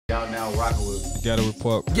Y'all now rocking with Ghetto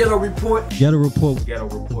Report. Ghetto Report. Ghetto Report. Ghetto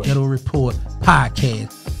Report. Ghetto Report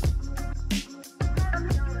Podcast.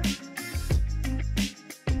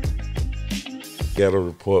 Ghetto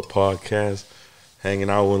Report Podcast. Hanging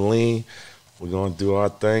out with Lean. We're going to do our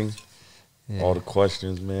thing. Yeah. All the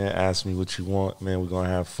questions, man. Ask me what you want, man. We're going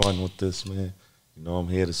to have fun with this, man. You know, I'm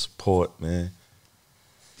here to support, man.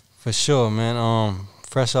 For sure, man.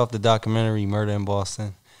 Fresh off the documentary Murder in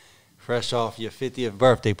Boston. Fresh off your 50th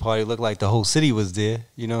birthday party. Looked like the whole city was there.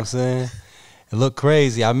 You know what I'm saying? It looked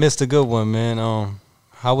crazy. I missed a good one, man.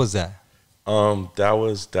 How was that? That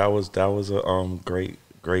was a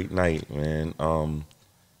great night, man.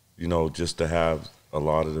 You know, just to have a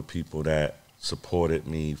lot of the people that supported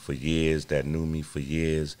me for years, that knew me for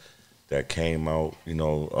years, that came out, you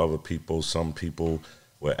know, other people, some people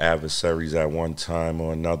were adversaries at one time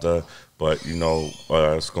or another, but, you know,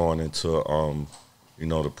 us going into, you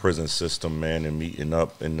know, the prison system, man, and meeting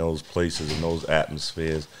up in those places, in those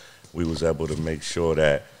atmospheres, we was able to make sure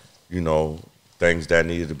that, you know, things that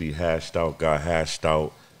needed to be hashed out got hashed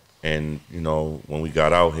out. And, you know, when we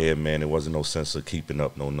got out here, man, there wasn't no sense of keeping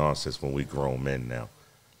up no nonsense when we grown men now.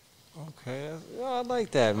 Okay. I like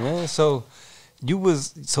that, man. So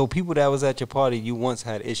people that was at your party you once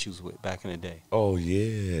had issues with back in the day. Oh,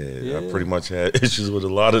 yeah. I pretty much had issues with a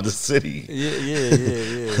lot of the city.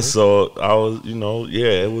 Yeah. So I was, you know,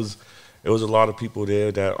 it was a lot of people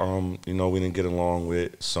there that, you know, we didn't get along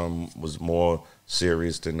with. Some was more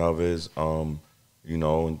serious than others, you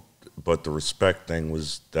know, but the respect thing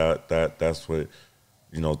was that's what,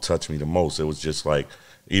 you know, touched me the most. It was just like,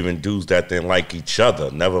 even dudes that didn't like each other,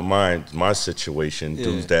 never mind my situation,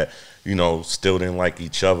 dudes that, you know, still didn't like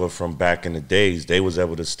each other from back in the days, they was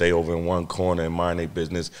able to stay over in one corner and mind their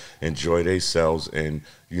business, enjoy themselves, and,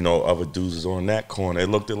 you know, other dudes is on that corner. It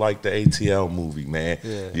looked like the ATL movie, man.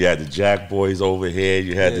 Yeah. You had the Jack boys over here,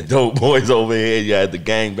 you had the dope boys over here, you had the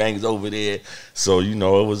gangbangs over there. So, you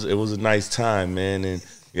know, it was a nice time, man, and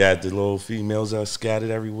you had the little females that scattered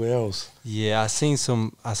everywhere else. Yeah, I seen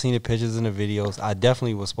the pictures and the videos. I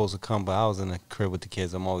definitely was supposed to come, but I was in the crib with the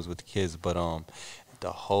kids. I'm always with the kids, but the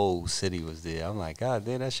whole city was there. I'm like, God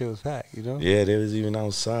damn, that shit was packed, you know? Yeah, they was even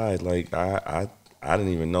outside. Like I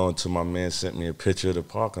didn't even know until my man sent me a picture of the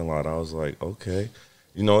parking lot. I was like, okay.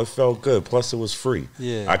 You know, it felt good. Plus, it was free.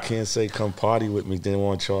 Yeah. I can't say come party with me, didn't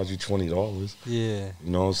want to charge you $20. Yeah.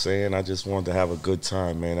 You know what I'm saying? I just wanted to have a good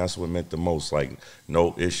time, man. That's what meant the most. Like,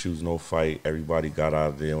 no issues, no fight. Everybody got out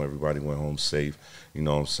of there. Everybody went home safe. You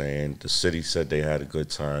know what I'm saying? The city said they had a good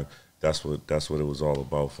time. That's what it was all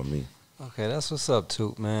about for me. Okay, that's what's up,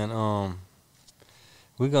 Toot, man.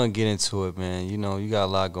 We're going to get into it, man. You know, you got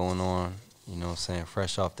a lot going on. You know what I'm saying?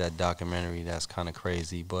 Fresh off that documentary, that's kind of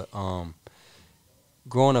crazy. But,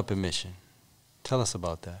 growing up in Mission, tell us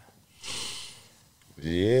about that.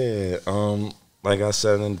 Yeah, like I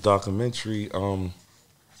said in the documentary,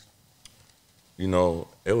 you know,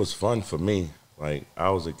 it was fun for me. Like, I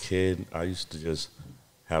was a kid. I used to just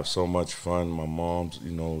have so much fun. My mom's,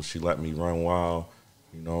 you know, she let me run wild,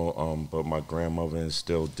 you know, but my grandmother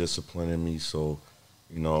instilled discipline in me. So,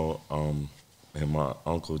 you know, and my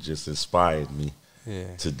uncle just inspired me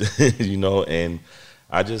to, you know, and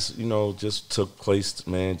I just, you know, just took place,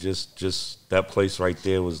 man, just that place right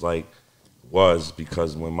there was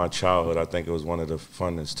because when my childhood, I think it was one of the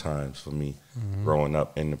funnest times for me growing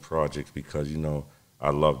up in the projects because, you know, I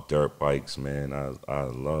love dirt bikes, man. I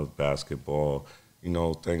love basketball, you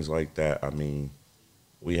know, things like that. I mean,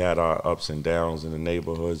 we had our ups and downs in the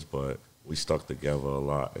neighborhoods, but we stuck together a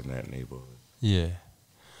lot in that neighborhood. Yeah.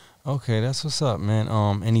 Okay, that's what's up, man.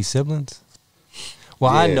 Any siblings?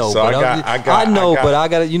 Well, yeah, I know, so but I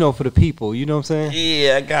got you know, for the people, you know what I'm saying?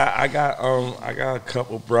 Yeah, I got a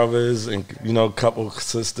couple brothers and, you know, a couple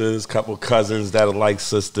sisters, couple cousins that are like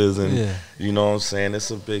sisters, and you know what I'm saying? It's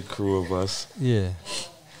a big crew of us. Yeah.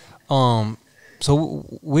 So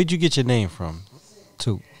where'd you get your name from,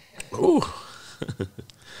 Toot? Ooh.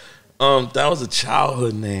 That was a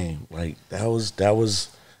childhood name. Like that was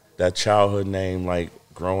that childhood name. Like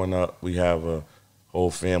growing up, we have a whole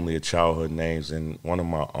family of childhood names, and one of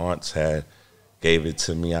my aunts gave it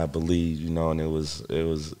to me, I believe, you know, and it was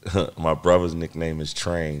my brother's nickname is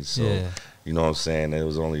Train, so you know what I'm saying, it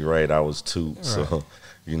was only right I was Toot, right. So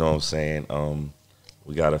you know what I'm saying,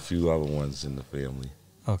 we got a few other ones in the family.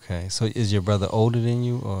 Okay, so is your brother older than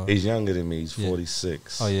you, or he's younger than me? He's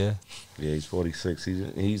 46. Oh yeah, he's 46.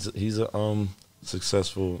 He's a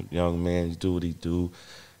successful young man. He do what he do.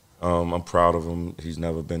 I'm proud of him. He's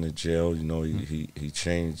never been to jail. You know, he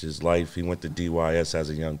changed his life. He went to DYS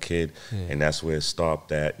as a young kid, and that's where it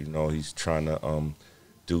stopped at. You know, he's trying to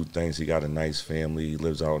do things. He got a nice family. He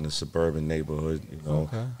lives out in a suburban neighborhood.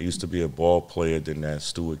 He used to be a ball player. Then that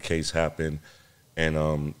Stuart case happened, and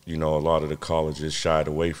a lot of the colleges shied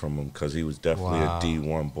away from him because he was definitely a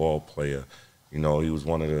D1 ball player. He was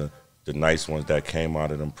one of the nice ones that came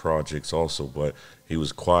out of them projects also, but he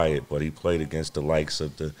was quiet. But he played against the likes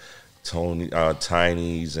of the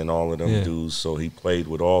Tinies and all of them dudes, so he played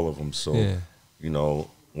with all of them. So,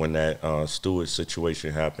 when that Stewart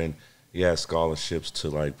situation happened, he had scholarships to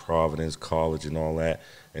like Providence College and all that,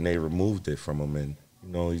 and they removed it from him, and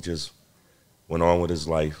he just went on with his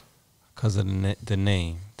life because of the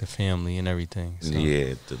name, the family, and everything. So.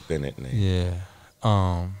 Yeah, the Bennett name. Yeah.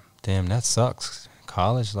 Damn, that sucks.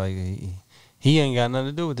 College, like he ain't got nothing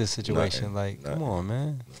to do with this situation. Nothing. Come on,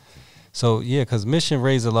 man. So yeah, because Mission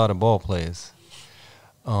raised a lot of ball players.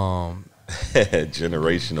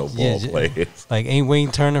 Generational ball players. Like, ain't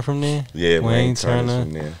Wayne Turner from there? Yeah, Wayne Turner's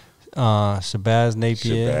from there. Shabazz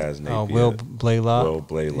Napier. Will Blaylock.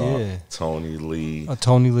 Yeah. Tony Lee.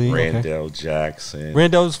 Randall Jackson.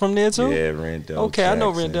 Randall's from there too? Yeah, Randall Okay, Jackson. I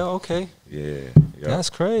know Randall. Okay. Yeah. That's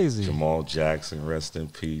crazy. Jamal Jackson, rest in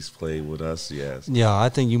peace, played with us, yes. Yeah, I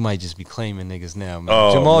think you might just be claiming niggas now, man.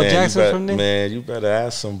 Oh, Jamal man, Jackson from there? Man, you better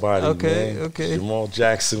ask somebody, man. Okay. Jamal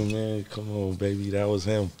Jackson, man, come on, baby, that was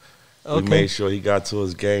him. Okay. We made sure he got to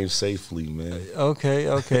his game safely, man. Okay,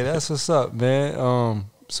 that's what's up, man.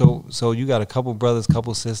 So you got a couple brothers,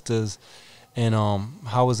 couple sisters, and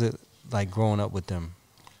how was it like growing up with them?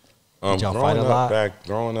 Did y'all fight a lot?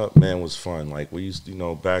 Growing up, man, was fun. Like we used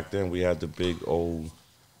to, back then we had the big old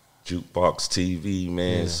jukebox TV,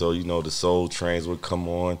 man. Yeah. So the Soul Trains would come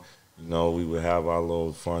on. We would have our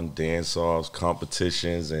little fun dance-offs,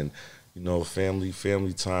 competitions, and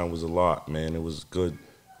family time was a lot, man. It was good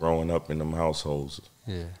growing up in them households.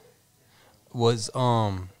 Yeah.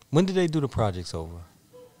 When did they do the projects over?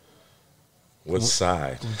 What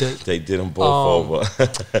side? They did them both over.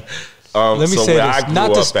 Let me say this,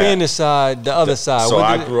 not the Spanish side, the other side. So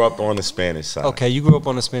I grew up on the Spanish side. Okay, you grew up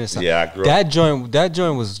on the Spanish side. Yeah, I grew up. That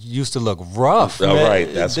joint used to look rough, man.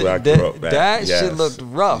 Right, that's where I grew up at. That shit looked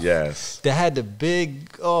rough. Yes. They had the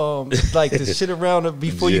big, like the shit around it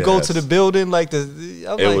before you go to the building, like the.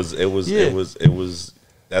 It was.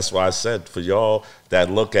 That's why I said for y'all that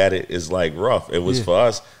look at it is like rough. It was for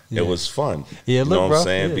us. It was fun. Yeah, you know what rough, I'm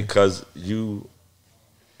saying? Because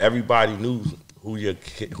everybody knew who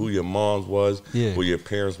your moms was, who your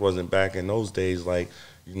parents wasn't back in those days. Like,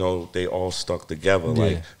 they all stuck together. Yeah.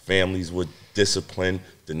 Like families would discipline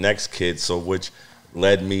the next kid, which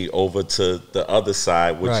led me over to the other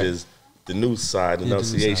side, which is the new side,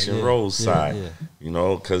 Annunciation Rose side.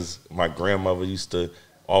 Yeah. Because my grandmother used to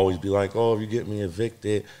always be like, "Oh, if you get me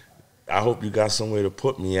evicted, I hope you got somewhere to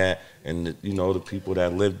put me at." And the people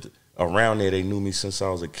that lived around there, they knew me since I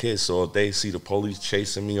was a kid. So if they see the police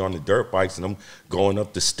chasing me on the dirt bikes and I'm going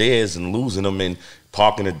up the stairs and losing them and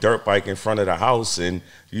parking a dirt bike in front of the house, and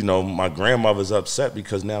my grandmother's upset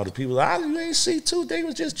because now the people you ain't see too. They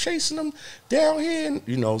was just chasing them down here,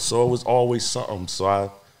 and so it was always something. So I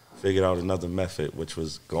figured out another method, which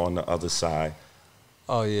was going the other side.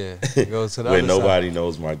 Oh yeah, go to the where other nobody side.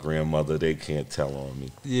 Knows my grandmother. They can't tell on me.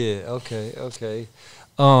 Yeah. Okay.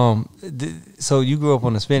 So you grew up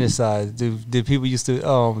on the Spanish side. Did people used to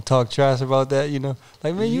talk trash about that?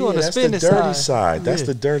 Like, man, you on the Spanish side. That's the dirty side. That's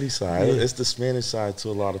the dirty side. Yeah. It's the Spanish side to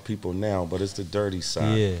a lot of people now, but it's the dirty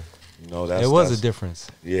side. Yeah. That's a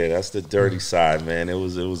difference. Yeah, that's the dirty side, man. It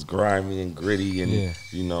was grimy and gritty, and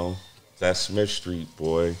that Smith Street,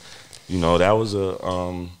 boy. That was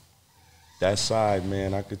that side,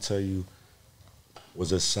 man. I could tell you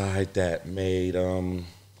was a side that made a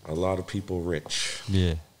lot of people rich.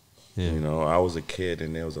 Yeah. I was a kid,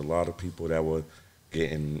 and there was a lot of people that were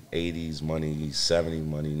getting 80s money, 70s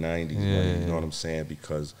money, 90s money. You know what I'm saying?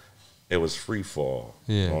 Because it was free fall.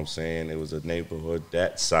 Yeah. You know what I'm saying? It was a neighborhood.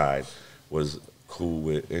 That side was cool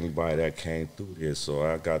with anybody that came through there. So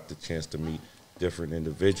I got the chance to meet different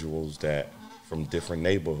individuals from different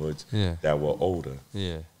neighborhoods that were older.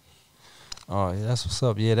 Yeah. Oh, yeah, that's what's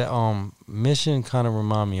up. Yeah, that Mission kind of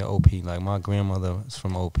remind me of OP. Like, my grandmother is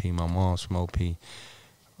from OP, my mom's from OP,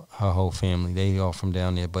 her whole family, they all from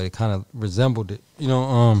down there. But it kind of resembled it.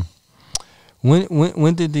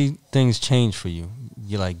 When did these things change for you?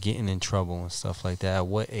 You like getting in trouble and stuff like that. At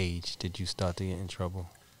what age did you start to get in trouble?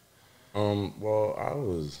 Well, I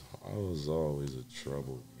was always a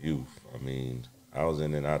troubled youth. I mean, I was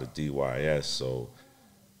in and out of DYS, so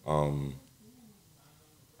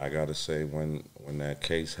I gotta say, when that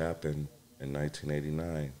case happened in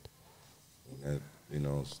 1989, when that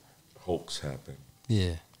hoax happened,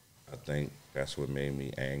 I think that's what made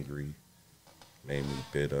me angry, made me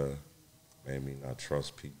bitter, made me not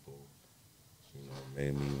trust people. You know,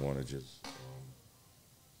 made me want to just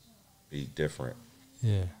be different.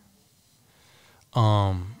 Yeah.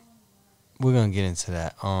 We're gonna get into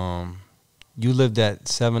that. You lived at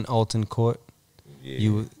 7 Alton Court.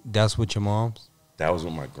 Yeah. That's with your mom's? That was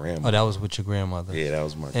with my grandmother. Oh, that was with your grandmother. Yeah, that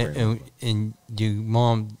was my grandmother. And your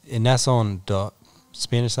mom, and that's on the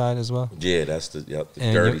Spanish side as well? Yeah, that's the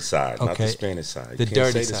dirty side, not the okay. Spanish side. The You can't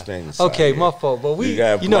dirty say side. the Spanish side. Okay, yeah. my fault. But you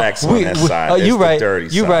got blacks on that side. Oh, you It's right. the dirty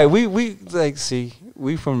You side. right. We like see.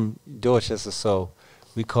 We from Dorchester, so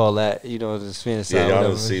we call that the Spanish side. Yeah, y'all whatever.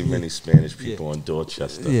 don't see many Spanish people in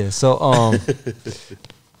Dorchester. Yeah. So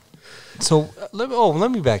let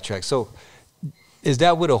me backtrack. So is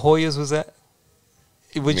that where the Hoyas was at?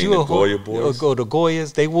 Was You mean the Goya boys? Or the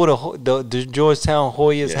Goyas? They wore the Georgetown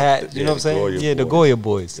Hoyas hat. You know what I'm saying? Goya The boys. Goya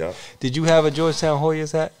boys. Yep. Did you have a Georgetown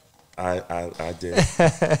Hoyas hat? I did.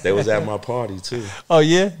 They was at my party too. Oh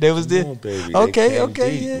yeah, they was there. Come on, baby. Okay, They came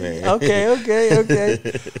okay, deep, yeah. man.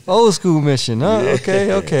 Okay. Old school mission, huh?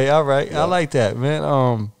 Yeah. Okay. All right, Yeah. I like that,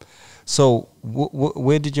 man. So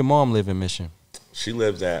where did your mom live in Mission? She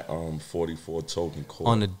lived at 44 Tobin Court.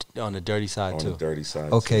 On the dirty side too. On the dirty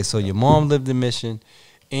side. Okay, too. so your mom lived in Mission,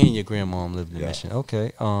 and your grandmom lived in Mission.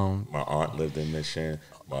 Okay. My aunt lived in Mission.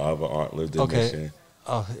 My other aunt lived in Mission.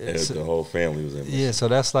 Oh, The whole family was in Mission. yeah, so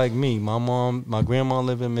that's like me. My grandma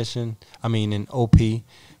lived in Mission. I mean, in OP.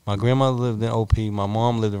 My grandmother lived in OP. My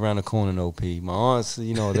mom lived around the corner in OP. My aunts,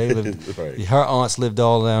 they lived. Right. Her aunts lived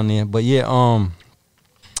all down there. But yeah,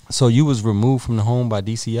 so you was removed from the home by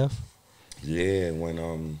DCF? Yeah,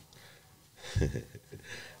 when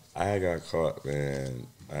I got caught, man.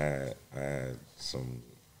 I had some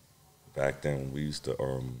back then. We used to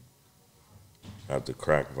have the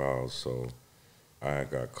crack vials, so I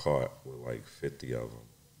got caught with like 50 of them,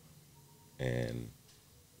 and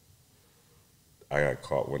I got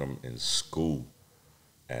caught with them in school.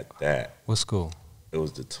 At that, What school? it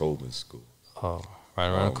was the Tobin School. Oh, right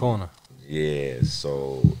around the corner. Yeah,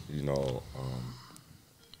 so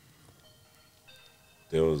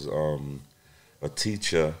there was a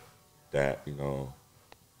teacher that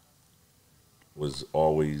was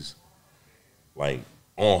always like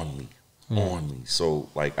on me. So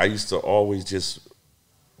like I used to always just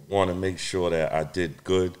want to make sure that I did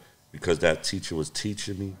good because that teacher was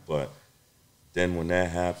teaching me. But then when that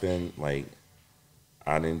happened, like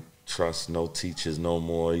I didn't trust no teachers no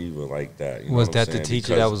more either like that. You know Was what I'm that the saying? teacher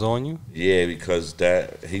Because- that was on you? Yeah, because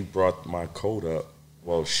that he brought my coat up.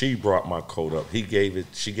 Well, she brought my coat up. She gave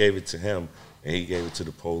it to him, and he gave it to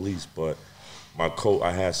the police. But my coat,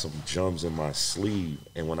 I had some jumps in my sleeve,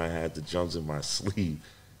 and when I had the jumps in my sleeve,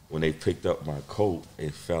 when they picked up my coat,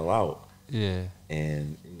 it fell out. Yeah.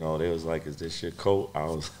 And they was like, "Is this your coat?" I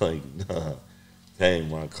was like, "Nah, that ain't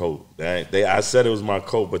my coat." I said it was my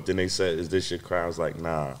coat, but then they said, "Is this your car?" I was like,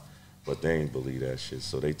 "Nah," but they ain't believe that shit.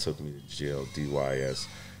 So they took me to jail.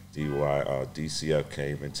 DCF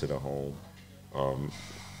came into the home,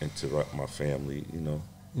 into my family.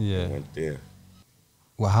 Yeah. and went there.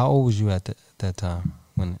 Well, how old was you at that time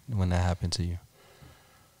when that happened to you?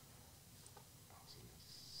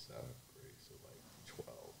 7th grade, so like 12,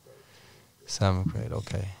 13. 7th grade,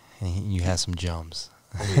 okay. And you had some jumps.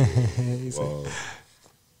 Well,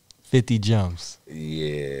 50 jumps.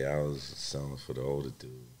 yeah, I was selling for the older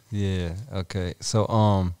dude. Yeah, okay. So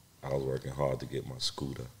I was working hard to get my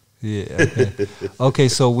scooter. yeah, okay. Okay,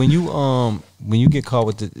 so when you get caught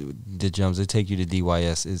with the jumps, they take you to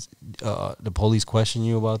DYS. Is the police question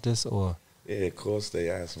you about this or? Yeah, of course they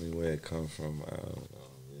asked me where it come from. I don't know.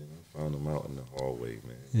 I found them out in the hallway,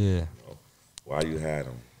 man. Yeah. Why you had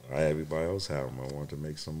them? Everybody else had them. I wanted to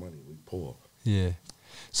make some money. We poor. Yeah.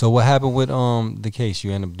 So what happened with the case?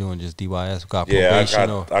 You end up doing just DYS? Got Yeah,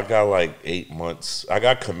 probation I got like 8 months. I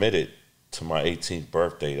got committed to my 18th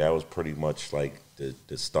birthday. That was pretty much like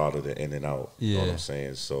the start of the in and out. You know what Yeah. I'm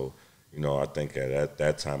saying? So, I think at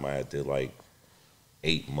that time I did like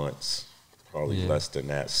 8 months, probably Yeah. less than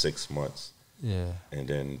that, 6 months. Yeah. And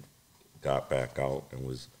then got back out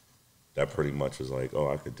and that pretty much was like, oh,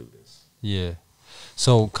 I could do this. Yeah.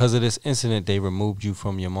 So because of this incident, they removed you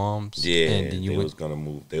from your mom's. Yeah, And then they was gonna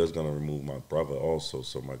move. They was gonna remove my brother also.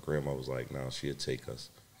 So my grandma was like, "Nah, she'd take us."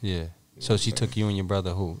 Yeah. So she took you and your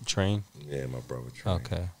brother who train? Yeah, my brother Train.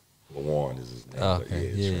 Okay. Lawan is his name. but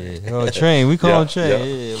Okay. yeah, Yeah. Train. Yeah. Oh, train. We call Yeah, him train. yeah.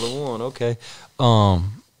 Yeah. Lawan. Okay.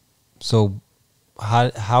 So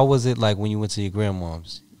how was it like when you went to your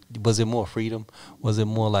grandmom's? Was it more freedom? Was it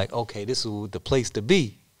more like, okay, this is the place to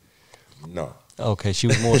be? No. Okay, she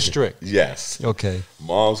was more strict. Yes. Okay.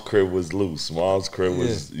 Mom's crib was loose. Mom's crib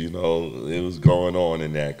was, you know, it was going on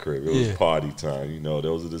in that crib. It was party time. You know,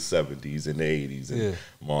 those are the 70s and the 80s in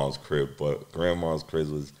Mom's crib. But Grandma's crib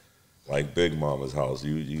was like Big Mama's house.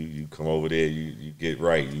 You come over there, you get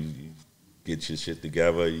right. You get your shit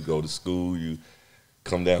together. You go to school. You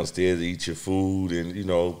come downstairs, eat your food, and, you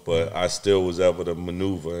know, but I still was able to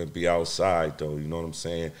maneuver and be outside, though. You know what I'm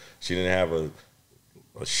saying? She didn't have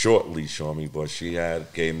a short leash on me, but she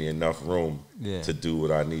gave me enough room to do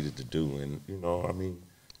what I needed to do. And, you know, I mean,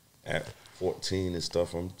 at 14 and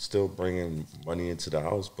stuff, I'm still bringing money into the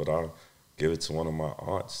house, but I'll give it to one of my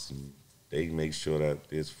aunts, and they make sure that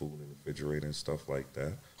there's food in the refrigerator and stuff like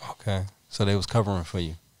that. Okay. So they was covering for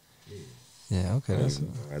you. Yeah, okay.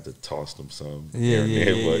 I had to toss them some. But yeah.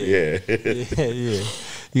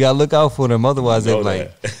 You gotta look out for them, otherwise they're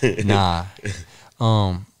like, nah.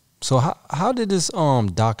 So how did this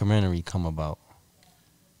documentary come about?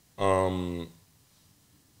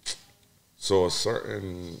 So a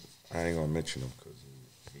certain, I ain't gonna mention him because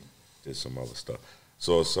he did some other stuff.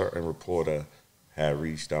 So a certain reporter had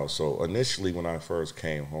reached out. So initially, when I first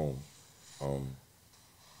came home,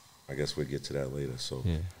 I guess we'll get to that later. So,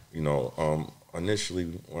 you know, initially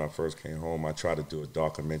when I first came home, I tried to do a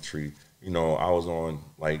documentary. You know, I was on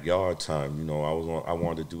like Yard Time. You know, I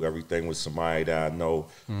wanted to do everything with somebody that I know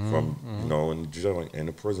from, you know, in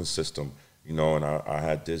the prison system. You know, and I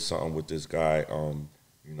had did something with this guy,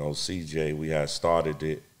 you know, CJ. We had started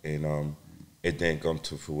it, and it didn't come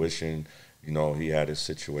to fruition. You know, he had his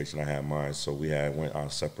situation, I had mine, so we went our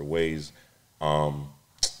separate ways.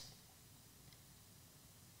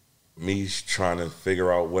 Me trying to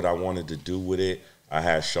figure out what I wanted to do with it, I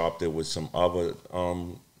had shopped it with some other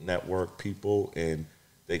network people, and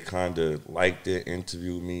they kind of liked it,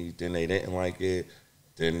 interviewed me, then they didn't like it,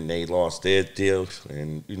 then they lost their deal,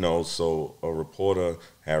 and, you know, so a reporter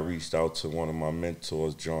had reached out to one of my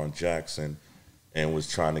mentors, John Jackson, and was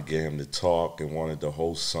trying to get him to talk and wanted to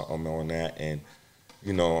host something on that. And,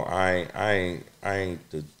 you know, I ain't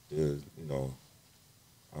the you know,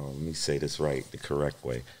 let me say this right, the correct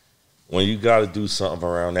way. When you got to do something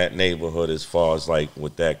around that neighborhood, as far as like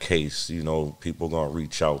with that case, you know, people going to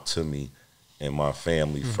reach out to me and my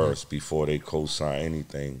family first before they co-sign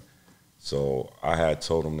anything. So I had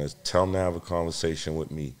told them to tell them to have a conversation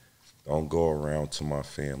with me. Don't go around to my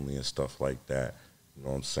family and stuff like that. You know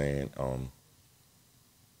what I'm saying?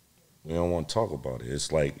 We don't want to talk about it.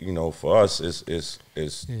 It's like, you know, for us,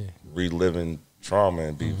 it's reliving trauma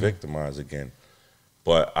and be victimized again.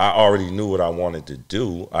 But I already knew what I wanted to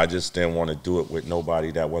do. I just didn't want to do it with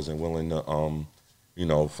nobody that wasn't willing to, you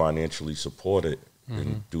know, financially support it.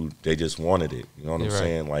 And they just wanted it. You know what I'm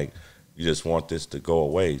saying? Like, you just want this to go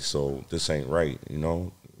away. So this ain't right, you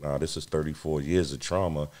know? Nah, this is 34 years of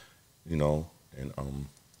trauma, you know? And,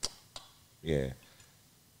 yeah.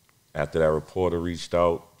 After that reporter reached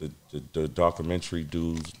out, the documentary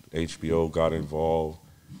dudes, HBO, got involved.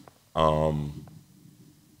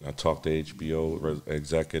 I talked to HBO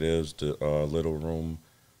executives, the Little Room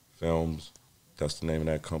Films. That's the name of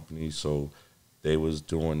that company. So they was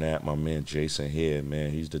doing that. My man Jason here, man,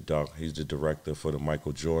 he's the director for the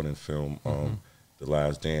Michael Jordan film, The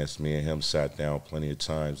Last Dance. Me and him sat down plenty of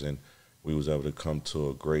times, and we was able to come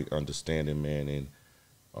to a great understanding, man. And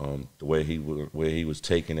the way he was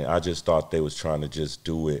taking it, I just thought they was trying to just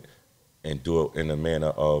do it and do it in a manner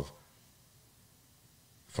of,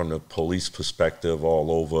 from the police perspective all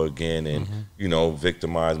over again, and, you know,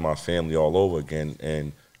 victimize my family all over again.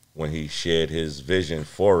 And when he shared his vision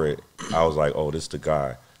for it, I was like, oh, this the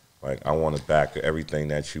guy. Like, I want to back everything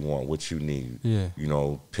that you want, what you need. Yeah. You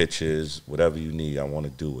know, pictures, whatever you need, I want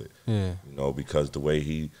to do it. Yeah. You know, because the way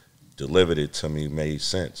he delivered it to me made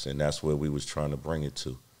sense, and that's where we was trying to bring it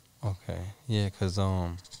to. Okay. Yeah, because, you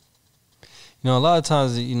know, a lot of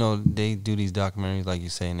times, you know, they do these documentaries, like you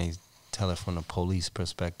say, and they tell it from the police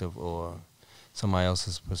perspective or somebody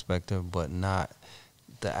else's perspective, but not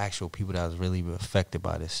the actual people that was really affected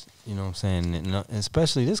by this. You know what I'm saying? And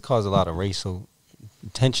especially, this caused a lot of racial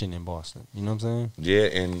tension in Boston. You know what I'm saying?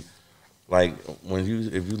 Yeah, and like if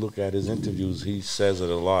you look at his interviews, he says it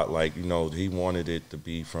a lot. Like, you know, he wanted it to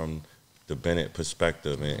be from the Bennett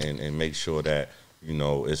perspective and make sure that, you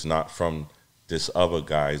know, it's not from this other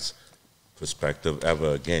guy's perspective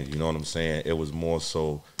ever again. You know what I'm saying? It was more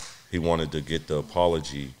so he wanted to get the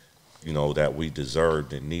apology, you know, that we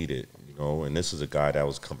deserved and needed, you know. And this is a guy that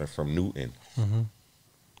was coming from Newton,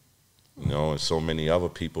 you know, and so many other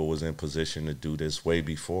people was in position to do this way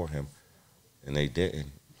before him, and they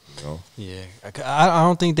didn't. You You know? Yeah, I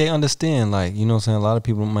don't think they understand. Like, you know what I'm saying? A lot of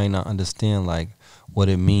people might not understand like what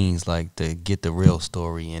it means, like to get the real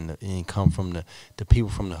story and come from the people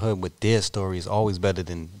from the hood with their story is always better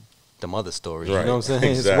than them other stories. Right. You know what I'm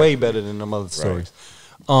saying? Exactly. It's way better than them other stories.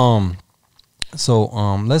 Right. So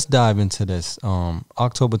let's dive into this.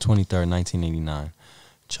 October 23rd, 1989.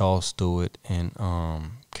 Charles Stuart and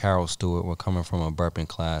Carol Stuart were coming from a burping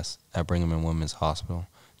class at Brigham and Women's Hospital.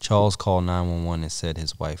 Charles called 911 and said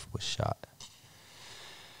his wife was shot.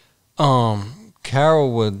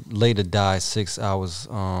 Carol would later die 6 hours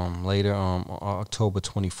later, October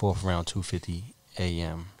 24th, around 2:50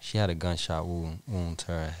 a.m. She had a gunshot wound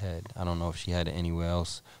to her head. I don't know if she had it anywhere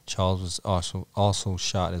else. Charles was also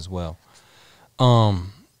shot as well.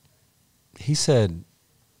 He said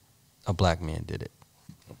a black man did it.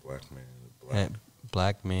 A black man.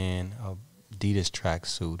 Black man, Adidas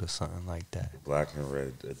tracksuit or something like that. Black and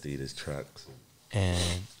red Adidas tracksuit.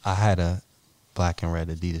 And I had a black and red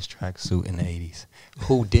Adidas tracksuit in the 80s.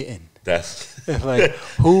 Who didn't? That's like,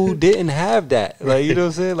 who didn't have that? Like, you know what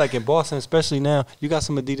I'm saying? Like in Boston, especially now, you got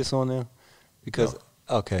some Adidas on there? Because,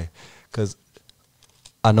 no. Okay, because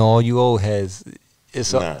I know all you old heads.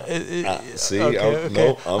 It's nah. See, okay.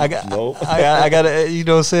 No, I gotta, you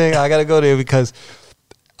know what I'm saying? I gotta go there because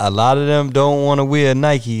a lot of them don't want to wear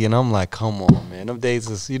Nike, and I'm like, come on, man. Them days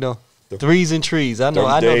is, you know, threes and trees. I know.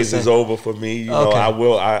 Them days is over for me. You know, I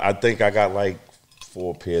will. I think I got like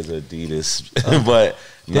 4 pairs of Adidas, but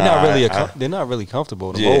they're not really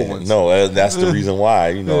comfortable. The old ones. No, that's the reason why.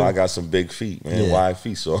 You know, I got some big feet, man, wide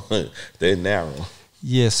feet, so they're narrow.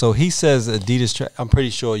 Yeah, so he says Adidas track. I'm pretty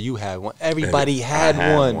sure you had one. Everybody had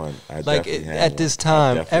one. Like at this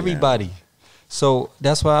time, everybody. So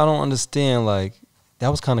that's why I don't understand. Like that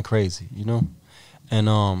was kind of crazy, you know. And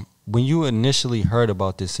when you initially heard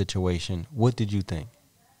about this situation, what did you think?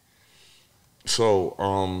 So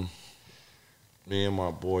me and my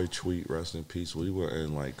boy Tweet, rest in peace. We were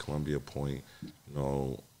in like Columbia Point. You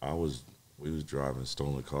know, we was driving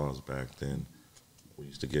stolen cars back then. We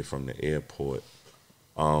used to get from the airport.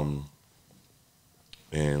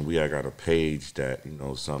 And we had got a page that, you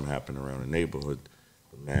know, something happened around the neighborhood.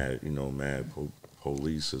 Mad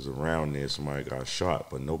police is around there. Somebody got shot,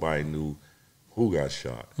 but nobody knew who got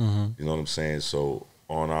shot. Mm-hmm. You know what I'm saying? So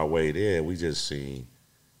on our way there, we just seen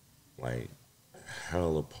like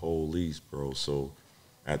hella police, bro. So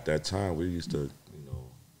at that time, we used to, you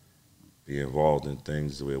know, be involved in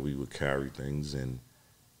things where we would carry things, and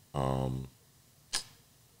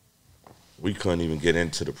we couldn't even get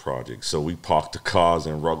into the project. So we parked the cars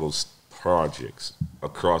in Ruggles Projects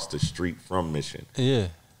across the street from Mission. Yeah.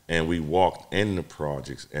 And we walked in the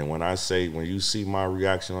projects. And when you see my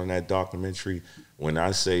reaction on that documentary, when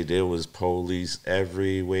I say there was police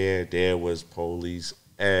everywhere, there was police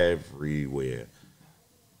everywhere.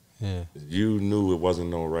 Yeah. You knew it wasn't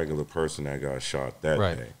no regular person that got shot that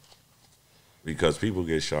day. Because people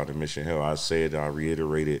get shot in Mission Hill. I say it, I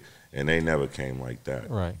reiterate it, and they never came like that.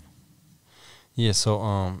 Right. Yeah,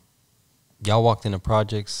 so y'all walked in the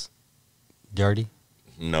projects dirty?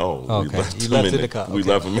 No. Okay. We left you them left in the car. We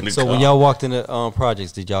left them in the car. So when y'all walked in the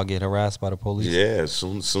projects, did y'all get harassed by the police? Yeah,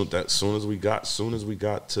 soon as we got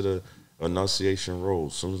to the Annunciation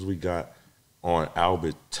Road, soon as we got on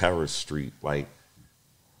Albert Terrace Street, like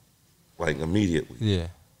immediately. Yeah.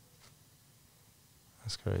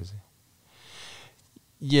 That's crazy.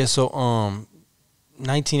 Yeah, so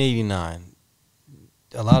 1989.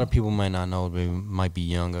 A lot of people might not know, they might be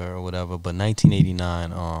younger or whatever, but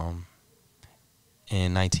 1989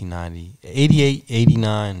 and 1990, 88,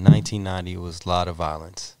 89, 1990 was a lot of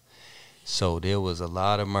violence. So there was a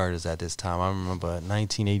lot of murders at this time. I remember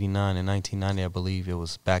 1989 and 1990, I believe it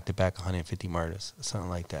was back-to-back 150 murders, something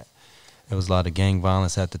like that. There was a lot of gang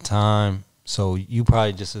violence at the time. So you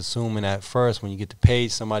probably just assuming at first when you get the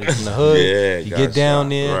page, somebody from the hood, you get down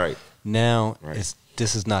there. Right. Now,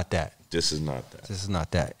 this is not that. This is not that. This is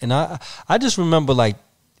not that. And I just remember, like,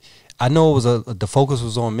 I know it was the focus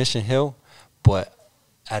was on Mission Hill, but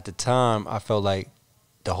at the time I felt like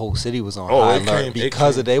the whole city was on high alert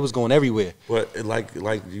because they was going everywhere. But like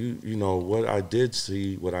you know what I did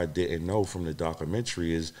see, what I didn't know from the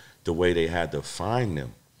documentary is the way they had to find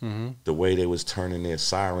them. Mm-hmm. The way they was turning their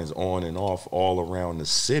sirens on and off all around the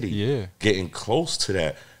city, getting close to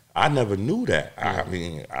that. I never knew that. I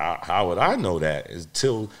mean, how would I know that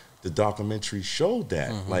until the documentary showed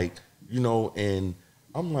that? Mm-hmm. Like, you know, and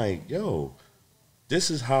I'm like, yo,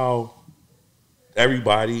 this is how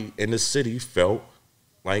everybody in the city felt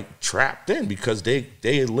like trapped in, because they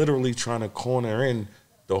literally trying to corner in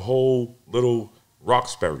the whole little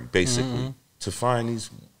Roxbury, basically, to find these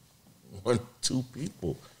 1-2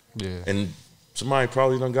 people. Yeah. And somebody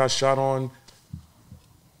probably done got shot on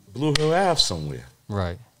Blue Hill Ave somewhere.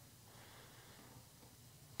 Right.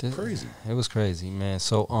 Crazy. It was crazy, man.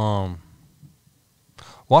 So,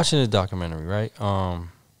 watching the documentary, right?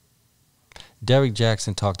 Derrick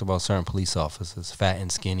Jackson talked about certain police officers, fat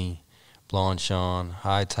and skinny, blonde Sean,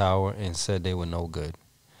 Hightower, and said they were no good.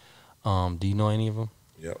 Do you know any of them?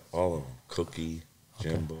 Yep, all of them. Cookie,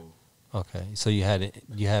 Jimbo. Okay, so you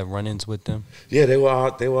had run-ins with them? Yeah, they were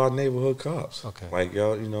our neighborhood cops. Okay, like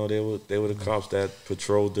y'all, they were the cops that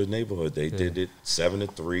patrolled the neighborhood. They did it 7 to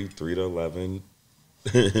 3, 3 to 11,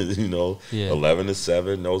 11 to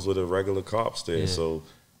 7. Those were the regular cops there. Yeah. So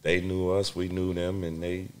they knew us, we knew them, and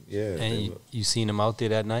And you seen them out there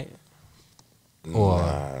that night?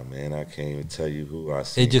 Nah, man, I can't even tell you who I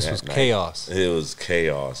seen. It just was chaos. It was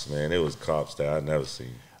chaos, man. It was cops that I never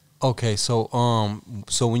seen. Okay, so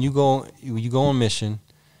when you go on mission,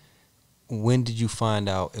 when did you find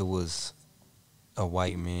out it was a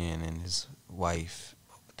white man and his wife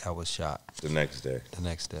that was shot? The next day. The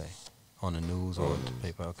next day, on the news or the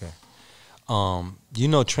paper. Okay. You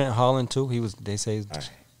know Trent Holland too? They say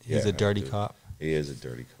he's a dirty cop. He is a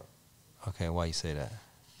dirty cop. Okay, why you say that?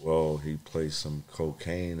 Well, he placed some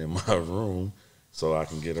cocaine in my room so I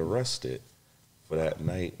can get arrested for that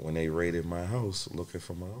night when they raided my house looking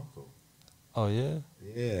for my uncle. Oh, yeah?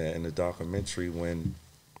 Yeah, in the documentary when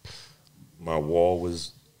my wall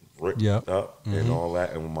was ripped up and all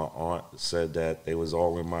that, and when my aunt said that they was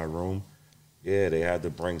all in my room, yeah, they had to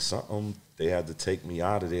bring something. They had to take me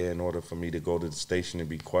out of there in order for me to go to the station and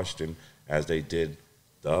be questioned as they did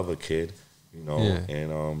the other kid,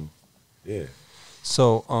 and yeah.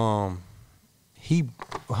 So, how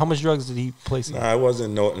much drugs did he place in? Nah, it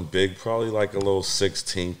wasn't nothing big. Probably like a little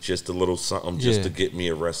 16, just a little something, just to get me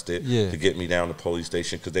arrested, to get me down to the police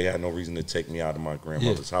station, because they had no reason to take me out of my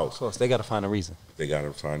grandmother's house. Of course, they got to find a reason. They got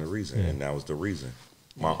to find a reason, and that was the reason.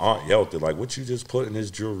 My aunt yelled it, like, "What you just put in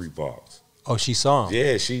his jewelry box?" Oh, she saw him?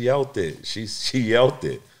 Yeah, she yelled it. She yelled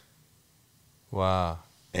it. Wow.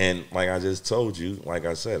 And like I just told you, like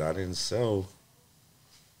I said, I didn't sell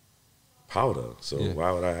powder, so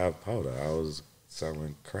why would I have powder? I was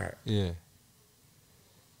selling crack. Yeah.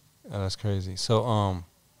 Oh, that's crazy. So,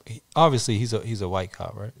 obviously he's a white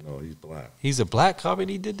cop, right? No, he's black. He's a black cop and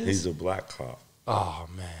he did this? He's a black cop. Oh,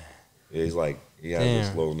 man. Yeah, he's like, he has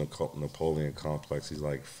this little Napoleon complex. He's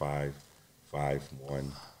like 5'1",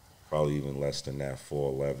 probably even less than that,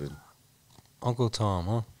 4'11". Uncle Tom,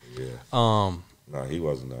 huh? Yeah. No, he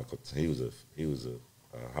wasn't Uncle Tom. He was a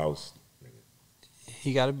house nigga.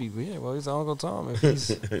 He got to be weird. Well, he's Uncle Tom. If he's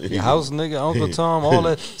a house nigga, Uncle Tom, all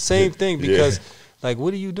that same thing. Because, like,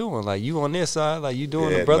 what are you doing? Like, you on their side? Like, you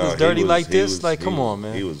doing the brothers dirty like this? Come on,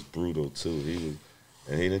 man. He was brutal, too.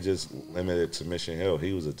 And he didn't just limit it to Mission Hill.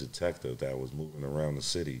 He was a detective that was moving around the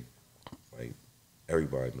city. Like,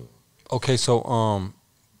 everybody knew him. Okay, so,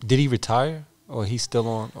 did he retire? Or he's still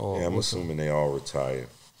on? Or yeah, I'm assuming they all retired.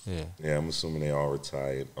 Yeah. Yeah, I'm assuming they all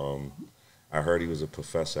retired. I heard he was a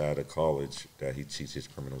professor at a college that he teaches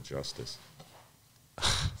criminal justice.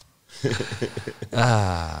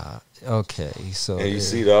 Okay. So and you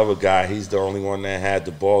see the other guy, he's the only one that had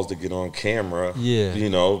the balls to get on camera. Yeah.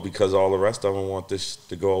 Because all the rest of them want this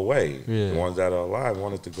to go away. Yeah. The ones that are alive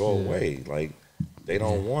want it to go away. Like, they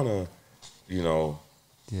don't want to,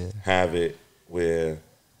 have it where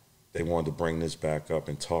they wanted to bring this back up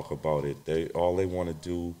and talk about it. All they want to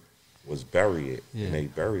do was bury it, and they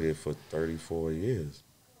buried it for 34 years.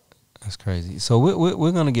 That's crazy. So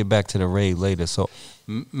we're going to get back to the raid later. So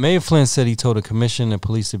Mayor Flynn said he told the commission and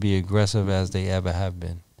police to be aggressive as they ever have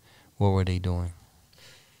been. What were they doing?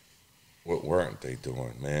 What weren't they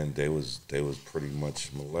doing, man? They was pretty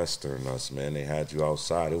much molesting us, man. They had you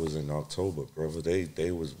outside. It was in October, brother.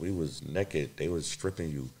 We was naked. They was stripping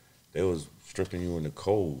you. They was stripping you in the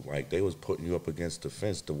cold. Like, they was putting you up against the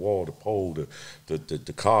fence, the wall, the pole,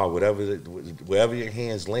 the car, wherever your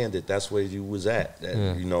hands landed, that's where you was at. They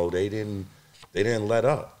didn't let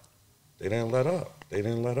up. They didn't let up.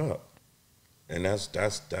 And that's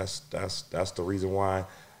the reason why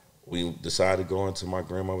we decided to go into my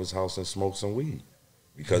grandmother's house and smoke some weed.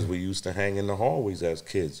 Because we used to hang in the hallways as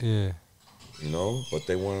kids. Yeah. But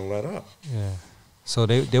they wouldn't let up. Yeah. So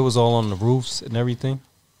they was all on the roofs and everything?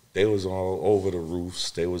 They was all over the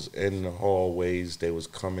roofs. They was in the hallways. They was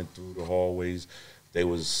coming through the hallways. They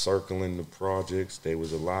was circling the projects. They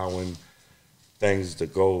was allowing things to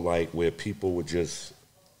go like where people were just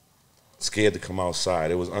scared to come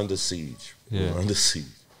outside. It was under siege. It was under siege.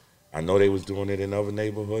 I know they was doing it in other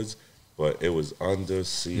neighborhoods, but it was under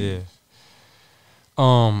siege.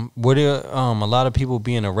 Were there a lot of people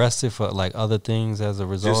being arrested for like other things as a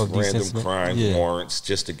result Just of these random incidents? crime warrants,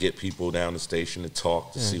 just to get people down the station to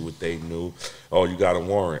talk, to see what they knew. Oh, you got a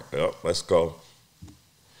warrant? Yep, let's go.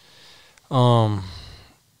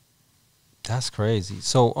 That's crazy.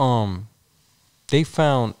 So, they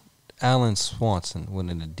found Alan Swanson with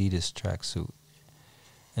an Adidas tracksuit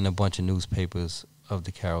and a bunch of newspapers of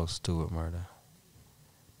the Carol Stewart murder.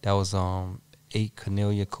 That was 8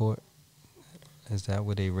 Cornelia Court. Is that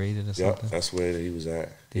where they raided or something? Yep, that's where he was at.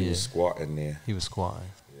 He was squatting there. He was squatting.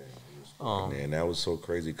 Yeah, he was squatting there. And that was so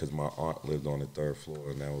crazy because my aunt lived on the 3rd floor,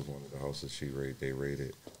 and that was one of the houses she raided. They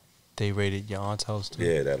raided. They raided your aunt's house too?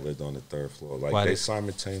 Yeah, that lived on the 3rd floor. Like, they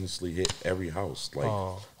simultaneously hit every house.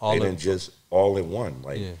 Like, they didn't just all in one.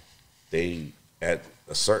 Like, they, at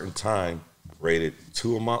a certain time, raided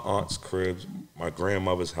 2 of my aunt's cribs, my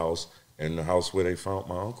grandmother's house, and the house where they found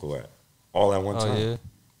my uncle at. All at one time. Yeah.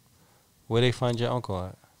 Where they find your uncle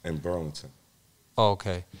at? In Burlington. Oh,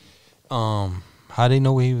 okay. How they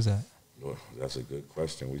know where he was at? Well, that's a good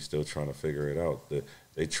question. We still trying to figure it out.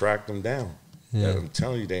 They tracked him down. Yeah. I'm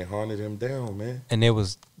telling you, they hunted him down, man. And there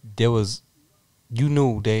was, you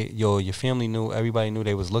knew your family knew, everybody knew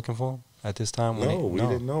they was looking for him at this time? We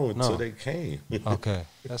didn't know until they came. Okay,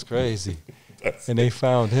 that's crazy. And they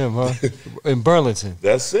found him, huh? In Burlington.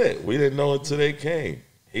 That's it. We didn't know until they came.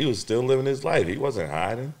 He was still living his life. He wasn't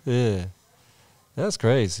hiding. Yeah. That's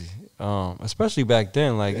crazy. Especially back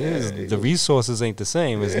then, like the resources ain't the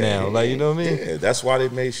same as now. Like, you know what I mean? Yeah, that's why they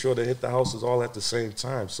made sure to hit the houses all at the same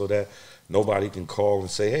time so that nobody can call and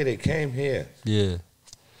say, hey, they came here. Yeah.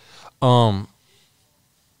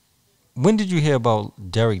 When did you hear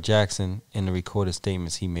about Derek Jackson and the recorded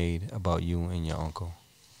statements he made about you and your uncle?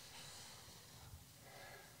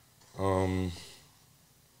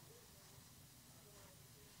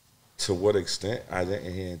 To what extent? I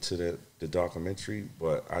didn't hear into the documentary,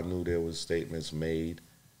 but I knew there was statements made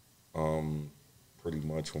pretty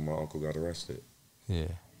much when my uncle got arrested. Yeah.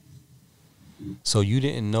 So you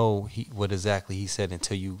didn't know what exactly he said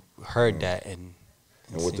until you heard that. And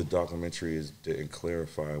what the documentary didn't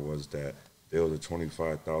clarify was that there was a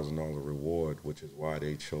 $25,000 reward, which is why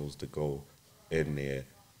they chose to go in there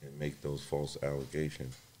and make those false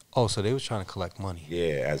allegations. Oh, so they was trying to collect money.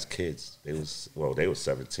 Yeah, as kids. They were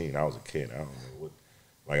 17. I was a kid. I don't know what.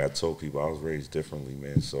 Like I told people, I was raised differently,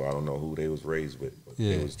 man. So I don't know who they was raised with, but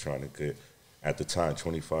they was trying to get. At the time,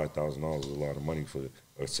 $25,000 was a lot of money for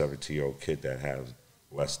a 17-year-old kid that has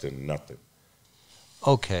less than nothing.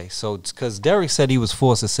 Okay, so because Derek said he was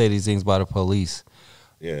forced to say these things by the police.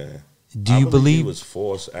 Yeah. Do you believe he was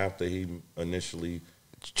forced after he initially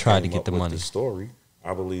tried to get the money? The story.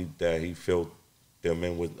 I believe that he filled them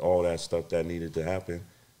in with all that stuff that needed to happen.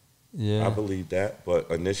 Yeah, I believe that.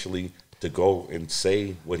 But initially, to go and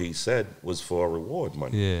say what he said was for reward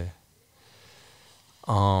money. Yeah.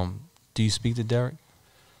 Do you speak to Derek?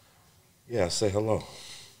 Yeah, I say hello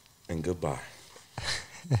and goodbye.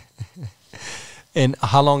 And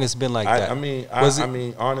how long it's been like that? I mean,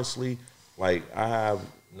 honestly, like I have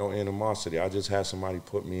no animosity. I just had somebody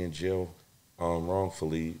put me in jail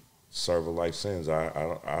wrongfully, serve a life sentence.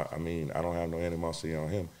 I mean, I don't have no animosity on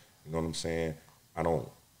him. You know what I'm saying? I don't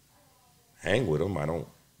hang with him. I don't,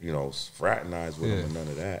 fraternize with him and none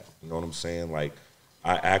of that. You know what I'm saying? Like,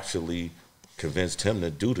 I actually convinced him to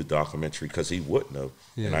do the documentary because he wouldn't have.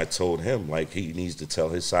 Yeah. And I told him, like, he needs to tell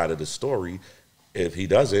his side of the story. If he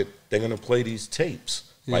doesn't, they're going to play these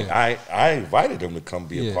tapes. Yeah. Like, I invited him to come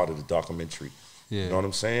be a part of the documentary. Yeah. You know what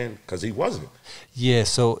I'm saying? Because he wasn't. Yeah,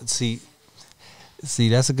 so, see,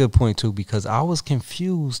 that's a good point, too, because I was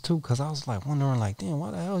confused, too, because I was, like, wondering, like, damn, why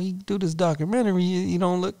the hell he do this documentary? You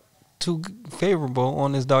don't look too favorable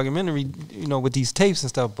on this documentary, with these tapes and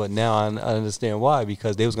stuff. But now I understand why,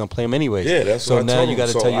 because they was going to play them anyway. Yeah, that's so what I now told you got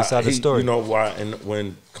to tell your side of the story. You know why? And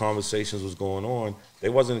when conversations was going on, they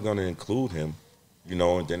wasn't going to include him,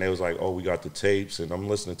 and then they was like, oh, we got the tapes, and I'm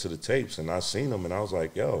listening to the tapes, and I seen them, and I was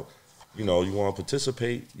like, yo, you want to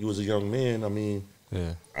participate? You was a young man. I mean,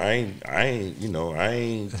 yeah, I ain't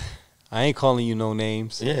calling you no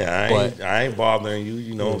names. Yeah, I ain't bothering you.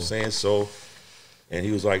 You know what I'm saying? So, and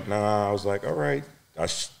he was like, nah. I was like, all right. I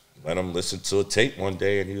let him listen to a tape one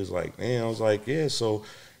day, and he was like, man. I was like, yeah. So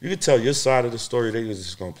you can tell your side of the story. They was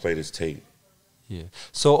just gonna play this tape. Yeah.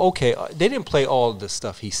 So okay, they didn't play all the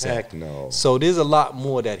stuff he said. Heck no. So there's a lot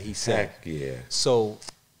more that he said. Heck yeah. So,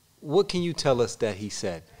 what can you tell us that he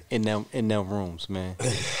said in them rooms, man?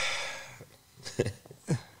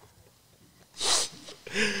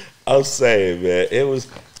 I'm saying, man, it was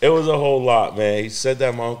a whole lot, man. He said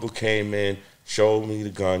that my uncle came in, showed me the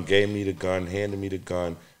gun, gave me the gun, handed me the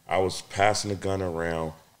gun. I was passing the gun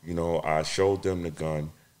around, You know, I showed them the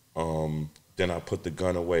gun. Then I put the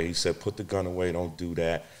gun away. He said, put the gun away. Don't do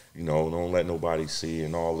that. You know, don't let nobody see,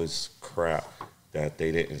 and all this crap that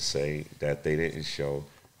they didn't say, that they didn't show,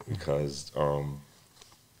 because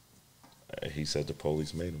he said the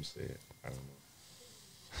police made him say it. I don't know.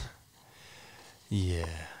 Yeah,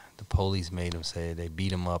 the police made him say it. They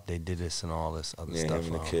beat him up. They did this and all this other stuff.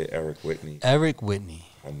 Him and the kid, Eric Whitney. Eric Whitney.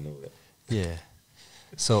 I knew that. Yeah.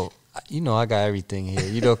 So, you know, I got everything here.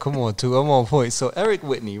 You know, come on, too. I'm on point. So, Eric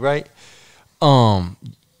Whitney, right?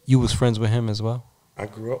 You was friends with him as well? I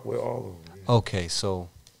grew up with all of them. Yeah. Okay, so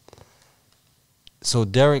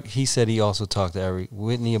Derek, he said he also talked to Eric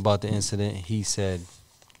Whitney about the incident. He said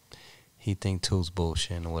he think Toot's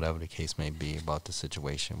bullshit or whatever the case may be about the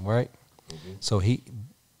situation, right?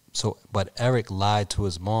 Mm-hmm. But Eric lied to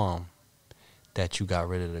his mom that you got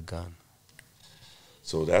rid of the gun.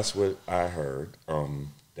 So that's what I heard,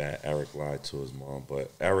 that Eric lied to his mom. But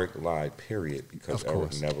Eric lied, period, because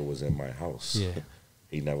Eric never was in my house. Yeah.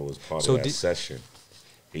 He never was part of that session.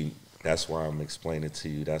 That's why I'm explaining to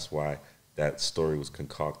you. That's why that story was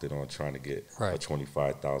concocted on trying to get a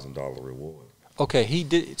 $25,000 reward. Okay, he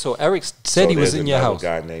did. So Eric said he was in your house.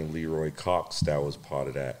 There's a guy named Leroy Cox that was part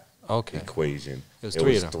of that equation. It was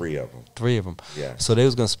three of them. Three of them. Yeah. So they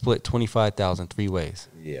was gonna split $25,000 three ways.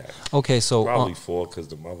 Yeah. Okay, so probably four, because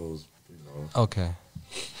the mother was, you know. Okay.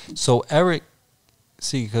 So Eric,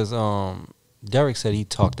 because Derek said he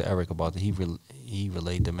talked to Eric about it. He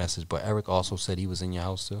relayed the message, but Eric also said he was in your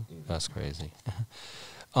house too. Mm-hmm. That's crazy.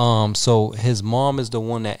 So his mom is the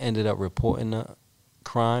one that ended up reporting the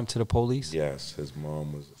crime to the police? Yes, his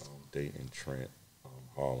mom was dating Trent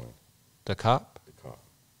Holland. The cop? The cop.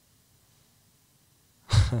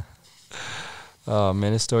 Oh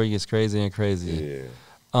man, this story gets crazy and crazy.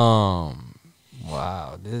 Yeah.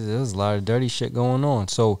 Wow, there's a lot of dirty shit going on.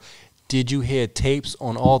 So, did you hear tapes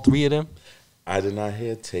on all three of them? I did not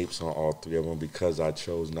hear tapes on all three of them because I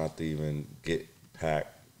chose not to even get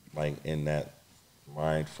packed like in that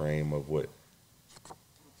mind frame of what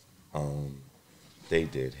they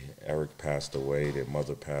did. Eric passed away, their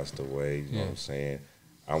mother passed away, you know what I'm saying?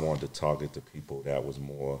 I wanted to target the people that was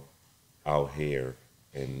more out here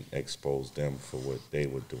and expose them for what they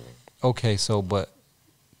were doing. Okay, so but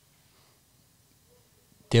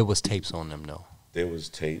there was tapes on them though. There was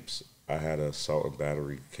tapes. I had a assault and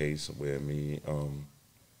battery case where me,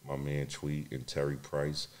 my man Tweet and Terry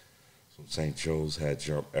Price from St. Joe's had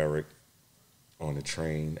jumped Eric on the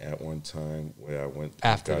train at one time where I went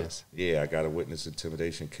after this. Yeah, I got a witness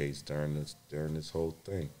intimidation case during this whole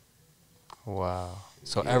thing. Wow.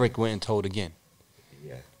 So Eric went and told again.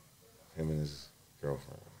 Yeah, him and his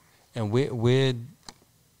girlfriend. And where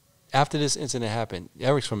after this incident happened,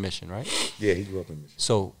 Eric's from Mission, right? Yeah, he grew up in Mission.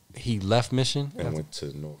 So he left Mission and went to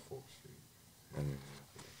Norfolk Street.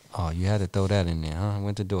 Oh, you had to throw that in there, huh?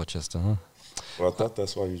 Went to Dorchester, huh? Well, I thought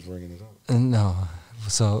that's why he was bringing it up. No.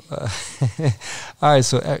 So, all right.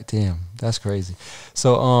 So, damn, that's crazy.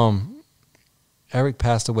 So, Eric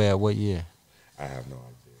passed away at what year? I have no idea.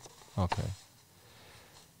 Okay.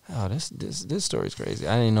 Oh, this story's crazy.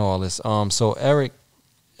 I didn't know all this. So Eric,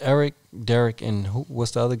 Derek, and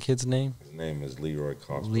what's the other kid's name? His name is Leroy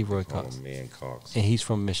Cox. Leroy Cox. Man Cox. And he's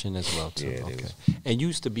from Mission as well too. Yeah, okay. And you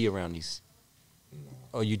used to be around these? No.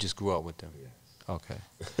 Oh, you just grew up with them? Yes. Okay.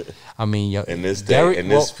 I mean, this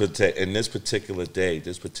particular day,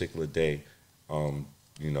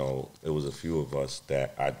 you know, it was a few of us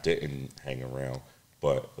that I didn't hang around,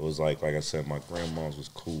 but it was like I said, my grandma's was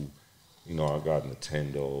cool. You know, I got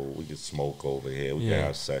Nintendo. We could smoke over here. We could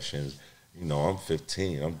have sessions. You know, I'm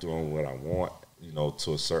 15. I'm doing what I want, you know,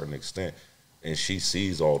 to a certain extent. And she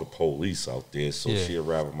sees all the police out there, so she'd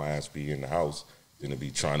rather my ass be in the house than to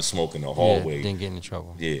be trying to smoke in the hallway. Yeah, then get in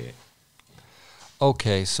trouble. Yeah.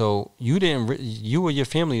 Okay, so you or your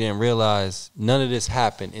family didn't realize none of this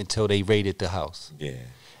happened until they raided the house. Yeah.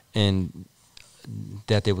 And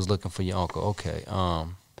that they was looking for your uncle. Okay.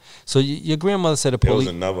 So your grandmother said the police.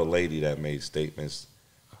 There was another lady that made statements.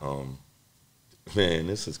 Man,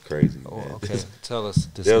 this is crazy, man. Oh, okay. Tell us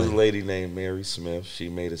this. There was a lady named Mary Smith. She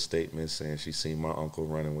made a statement saying she seen my uncle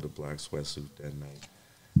running with a black sweatsuit that night.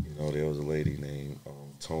 You know, there was a lady named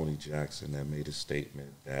Tony Jackson that made a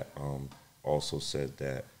statement that also said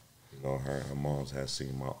that, you know, her moms had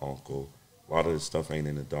seen my uncle. A lot of this stuff ain't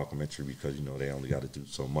in the documentary because, you know, they only got to do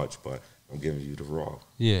so much, but I'm giving you the raw.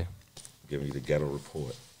 Yeah. I'm giving you the Ghetto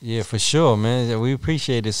Report. Yeah, for sure, man. We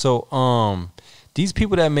appreciate it. So, these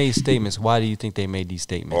people that made statements, why do you think they made these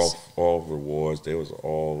statements? All rewards. They was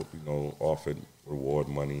all, you know, offered reward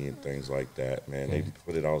money and things like that, man. They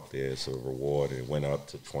put it out there as a reward, and it went up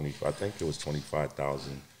to I think it was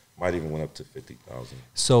 25,000 Might even went up to 50,000.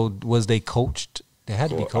 So was they coached? They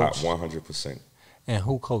had to be coached. 100%. And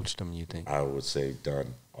who coached them, you think? I would say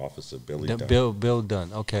Dunn, Officer Billy Dunn. Bill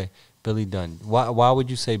Dunn. Okay, Billy Dunn. Why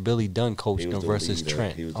would you say Billy Dunn coached them versus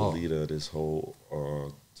Trent? He was the leader of this whole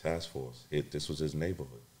task force. This was his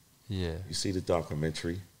neighborhood. Yeah. You see the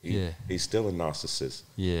documentary. He's still a narcissist.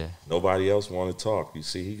 Yeah. Nobody else want to talk. You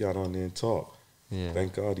see, he got on there and talked. Yeah.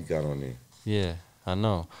 Thank God he got on there. Yeah, I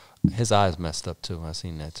know. His eyes messed up too. I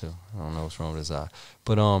seen that too. I don't know what's wrong with his eye.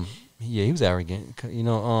 But yeah, he was arrogant. You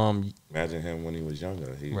know, imagine him when he was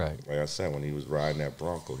younger. Right. Like I said, when he was riding that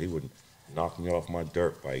Bronco, he would knock me off my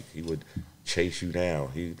dirt bike. He would chase you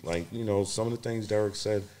down. He some of the things Derek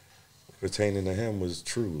said pertaining to him was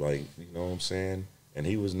true. Like, you know what I'm saying? And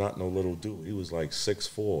he was not no little dude. He was like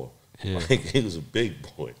 6'4". Yeah. Like, he was a big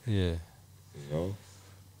boy. Yeah. You know?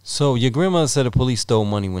 So your grandmother said the police stole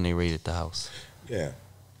money when they raided the house. Yeah.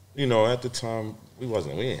 You know, at the time, we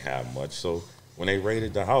didn't have much. So when they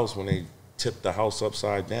raided the house, when they tipped the house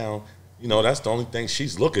upside down, you know, that's the only thing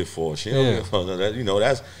she's looking for. She don't give a that. You know,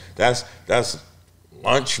 that's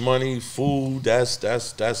lunch money, food. That's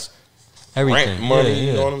Everything. rent money. Yeah.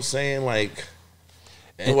 You know what I'm saying? Like,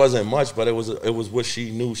 it wasn't much, but it was what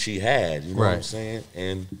she knew she had. You know what I'm saying?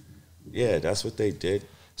 And yeah, that's what they did.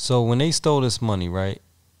 So when they stole this money, right?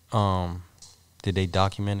 Did they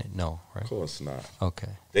document it? No, right? Of course not. Okay.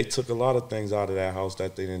 They took a lot of things out of that house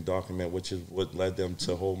that they didn't document, which is what led them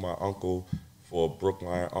to hold my uncle for a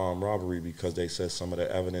Brookline armed robbery, because they said some of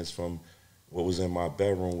the evidence from what was in my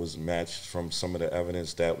bedroom was matched from some of the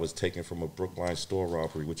evidence that was taken from a Brookline store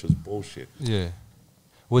robbery, which was bullshit. Yeah.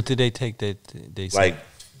 What did they take that they said? Like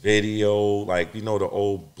video, like, you know, the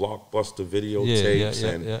old Blockbuster videotapes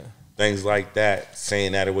and things like that,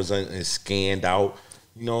 saying that it was scanned out.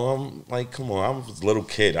 You know, I'm like, come on, I'm a little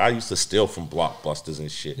kid. I used to steal from Blockbusters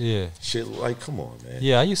and shit. Yeah. Shit, like, come on, man.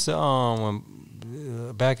 Yeah, I used to,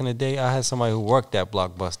 when, back in the day, I had somebody who worked at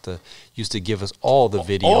Blockbuster, used to give us all the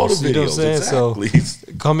videos. All the videos, you know what I'm saying? exactly.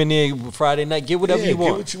 So, come in there Friday night, get whatever you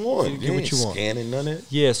want. Get what you want. Get what you want. Scanning none of it.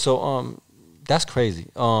 Yeah, so, that's crazy.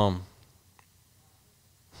 So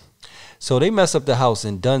they messed up the house,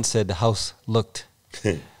 and Dunn said the house looked,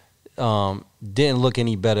 didn't look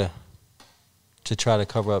any better to try to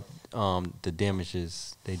cover up the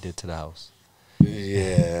damages they did to the house.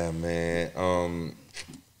 Yeah, man.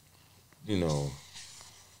 You know,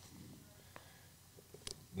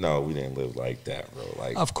 no, we didn't live like that, bro.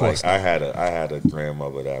 Like, of course, like, I had a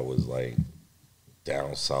grandmother that was like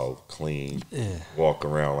down south, clean, walk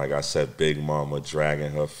around, like I said, big mama,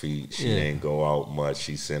 dragging her feet. She didn't go out much.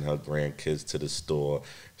 She sent her grandkids to the store.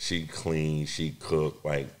 She cleaned, she cooked.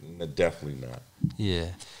 Like, definitely not. Yeah.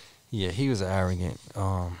 Yeah, he was arrogant,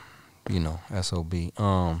 SOB.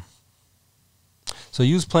 So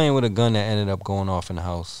you was playing with a gun that ended up going off in the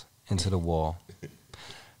house into the wall.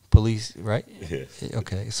 Police, right? Yes.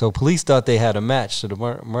 Okay, so police thought they had a match to the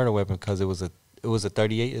murder weapon because it was a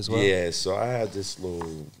 38 as well? Yeah, so I had this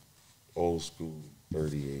little old school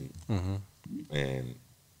 38, and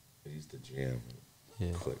I used to jam.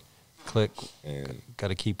 Yeah. Click. Click. And got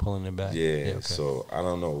to keep pulling it back. Yeah, okay. So I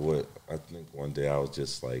don't know what, I think one day I was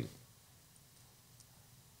just like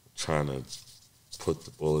trying to put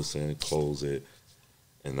the bullets in, close it,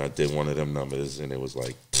 and I did one of them numbers, and it was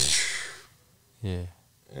like, yeah,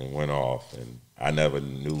 and it went off, and I never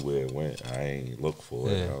knew where it went. I ain't look for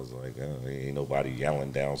it. Yeah. I was like, oh, ain't nobody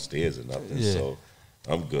yelling downstairs or nothing, Yeah. so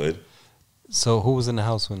I'm good. So who was in the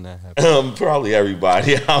house when that happened? Probably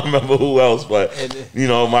everybody. I don't remember who else, but you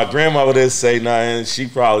know, my grandmother didn't say nothing. She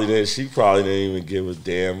probably didn't even give a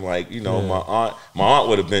damn. Like, you know, my aunt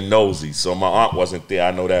would have been nosy, so my aunt wasn't there.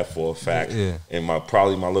 I know that for a fact. Yeah. And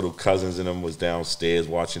probably my little cousins and them was downstairs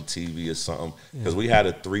watching TV or something, because we had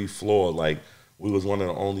a 3-floor. Like, we was one of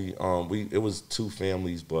the only. It was 2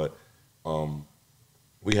 families, but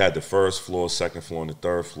we had the first floor, second floor, and the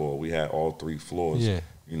third floor. We had all 3 floors. Yeah.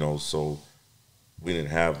 You know, so we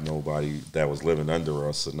didn't have nobody that was living under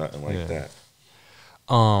us or nothing like that.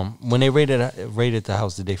 When they raided the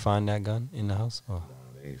house, did they find that gun in the house? Or?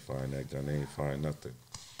 No, they ain't find that gun. They ain't find nothing.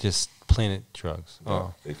 Just planted drugs.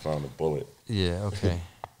 No, they found a bullet. Yeah. Okay.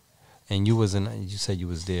 And you said you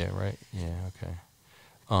was there, right? Yeah. Okay.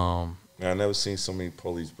 Man, I never seen so many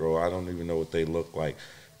police, bro. I don't even know what they look like.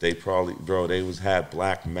 They probably, bro, they had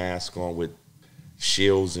black masks on with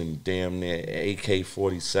shields and damn near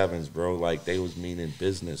AK-47s, bro. Like, they was meaning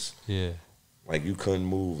business. Yeah. Like, you couldn't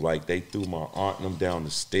move. Like, they threw my aunt and them down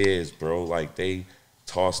the stairs, bro. Like, they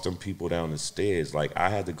tossed them people down the stairs. Like, I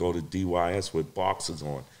had to go to DYS with boxers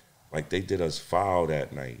on. Like, they did us foul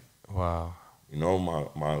that night. Wow. You know,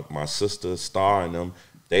 my sister, Star, and them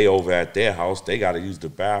They over at their house. They got to use the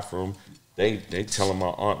bathroom. They telling my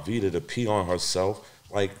Aunt Vita to pee on herself.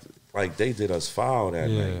 Like they did us foul that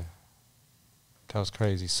night. That was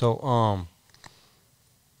crazy. So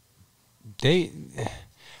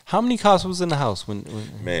how many cops was in the house when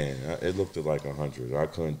Man, it looked like 100. I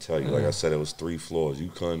couldn't tell you. Like I said, it was 3 floors. You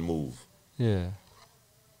couldn't move. Yeah.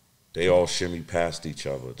 They all shimmy past each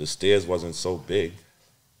other. The stairs wasn't so big.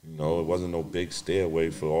 You know, it wasn't no big stairway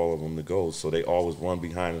for all of them to go. So they always one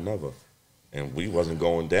behind another. And we wasn't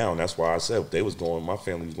going down. That's why I said they was going, my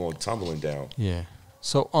family was going tumbling down. Yeah.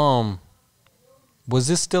 So, was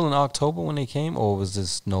this still in October when they came, or was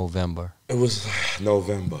this November? It was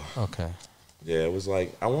November. Okay. Yeah, it was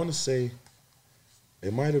like, I want to say,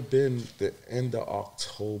 it might have been the end of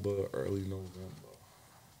October, early November.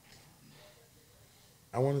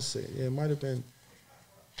 I want to say, yeah, it might have been,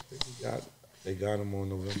 I think they got him on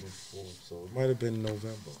November 4th, so it might have been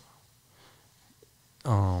November.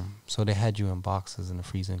 So they had you in boxes in the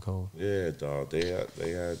freezing cold. Yeah, dog.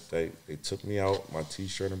 They took me out, my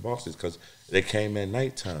T-shirt and boxes, because they came at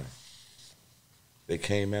nighttime. They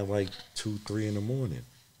came at like 2, 3 in the morning.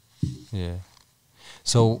 Yeah.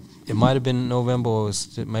 So it might have been November, or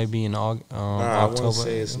it might be in October. I want to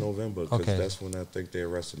say it's November, because Okay. that's when I think they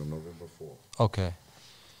arrested him, November 4th. Okay.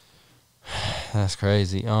 That's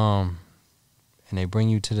crazy. And they bring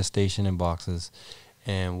you to the station in boxes.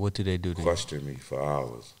 And what do they do to you? Questioned me for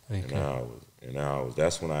hours and hours and hours.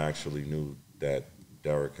 That's when I actually knew that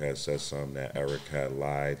Derek had said something, that Eric had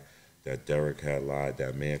lied, that Derek had lied,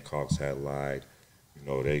 that Mancox had lied. You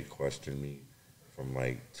know, they questioned me from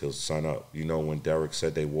like till sun up. You know, when Derek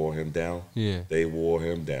said they wore him down? Yeah. They wore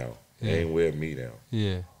him down. They ain't wear me down.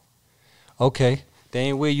 Yeah. Okay. They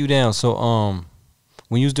ain't wear you down. So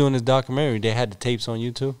when you was doing this documentary, they had the tapes on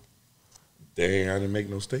you too? They ain't had to make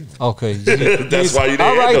no statement. Okay. That's why you didn't.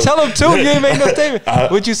 All right, tell them too. You ain't make no statement.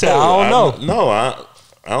 What you say? I don't know. No, I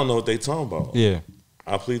don't know what they talking about. Yeah.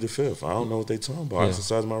 I plead the fifth. I don't know what they talking about. I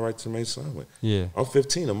exercise my right to remain silent. Yeah. I'm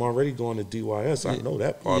 15. I'm already going to DYS. I know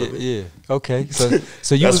that part of it. Yeah. Okay. So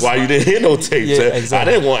you That's why you didn't hear no tapes. Yeah,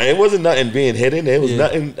 exactly. I didn't want. It wasn't nothing being hidden. It was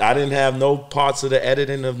nothing. I didn't have no parts of the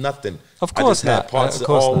editing of nothing. Of course I just had parts of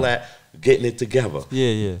all that, getting it together.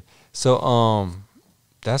 Yeah. So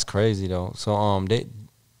that's crazy though. So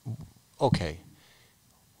okay.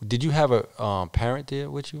 Did you have a parent there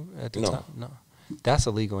with you at the time? No. That's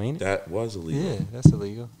illegal, ain't it? That was illegal. Yeah, that's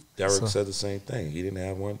illegal. Derek said the same thing. He didn't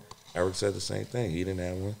have one. Eric said the same thing. He didn't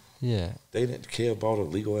have one. Yeah. They didn't care about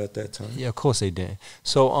illegal at that time. Yeah, of course they didn't.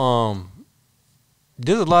 So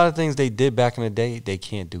there's a lot of things they did back in the day they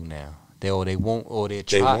can't do now. They won't, or they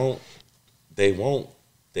try. They won't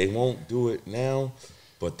do it now,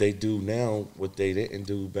 but they do now. What they didn't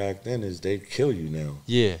do back then is they kill you now.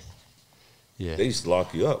 Yeah. They used to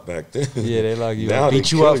lock you up back then. Yeah, they lock you now up,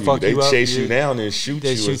 beat you up, fuck they you up. They chase you down and shoot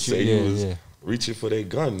you and say you was reaching for their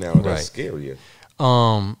gun now. That's scarier.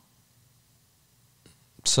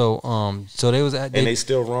 So they was at, and they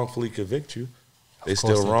still wrongfully convict you. They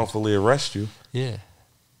still wrongfully arrest you. Yeah.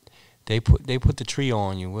 They put the trio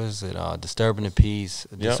on you. What is it? Disturbing the peace,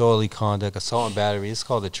 disorderly conduct, assault and battery. It's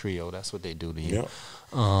called the trio. That's what they do to you. Yep.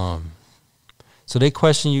 So they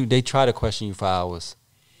question you. They try to question you for hours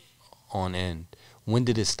on end. When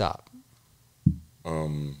did it stop?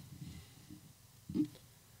 I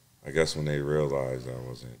guess when they realized I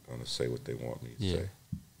wasn't gonna say what they want me to say.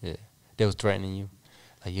 Yeah. They was threatening you.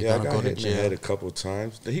 Like you're gonna I got go to hit in jail. the head a couple of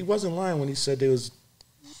times. He wasn't lying when he said they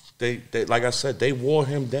like I said, they wore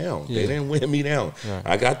him down. Yeah. They didn't wear me down. Right.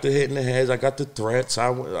 I got the hit in the heads. I got the threats.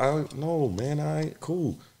 No, man, I ain't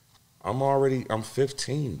cool. I'm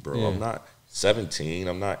 15, bro. Yeah. I'm not 17.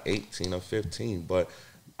 I'm not 18. I'm 15. But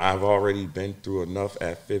I've already been through enough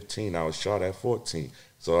at 15. I was shot at 14.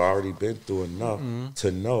 So I already been through enough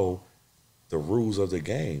to know the rules of the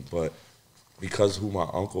game. But because who my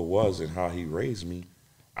uncle was and how he raised me,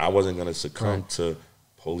 I wasn't going to succumb to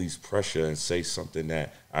police pressure and say something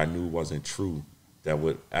that I knew wasn't true that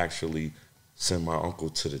would actually send my uncle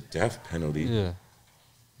to the death penalty.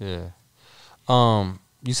 Yeah.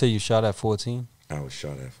 You say you shot at 14? I was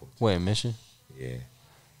shot at 14. Where, in Mission? Yeah.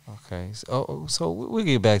 Okay. So we'll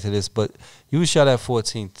get back to this, but you was shot at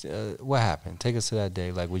 14. What happened? Take us to that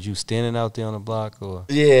day. Like, was you standing out there on the block, or?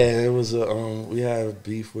 Yeah, it was we had a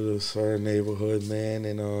beef with a certain neighborhood, man,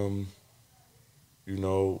 and you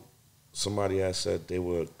know, somebody had said they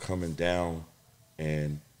were coming down,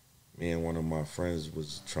 and me and one of my friends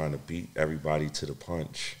was trying to beat everybody to the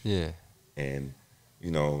punch. Yeah. And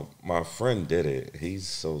you know, my friend did it. He's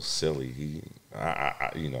so silly.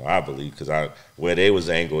 I believe, because where they was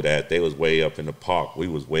angled at, they was way up in the park. We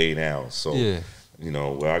was way down. So,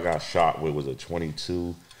 where I got shot with was a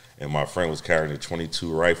 22, and my friend was carrying a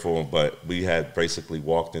 22 rifle, but we had basically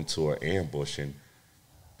walked into an ambush, and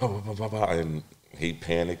and he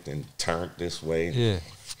panicked and turned this way and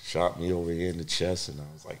shot me over here in the chest, and I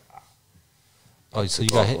was like, oh, so you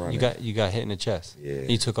got hit? You got hit in the chest? Yeah.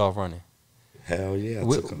 You took off running? Hell yeah!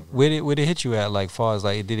 Where did it hit you at? Like, far as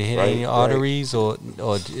like, did it hit any arteries or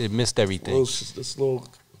it missed everything? Well, this little.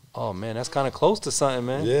 Oh man, that's kind of close to something,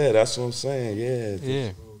 man. Yeah, that's what I'm saying.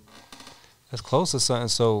 Yeah. That's close to something.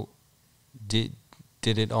 So, did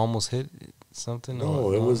it almost hit something?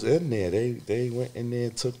 No, it was in there. They went in there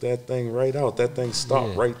and took that thing right out. That thing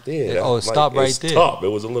stopped right there. It stopped right there. Stopped. It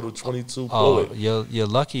was a little 22 bullet. Oh, you're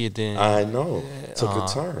lucky it didn't. I know. Took a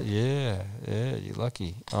turn. Yeah, you're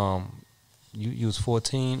lucky. You was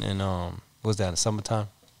 14, and was that in the summertime?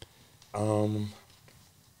 I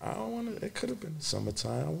don't want to. It could have been the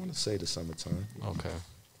summertime. I want to say the summertime. Okay.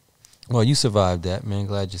 Well, you survived that, man.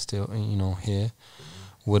 Glad you're still, here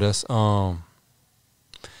with us. All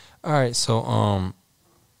right. So,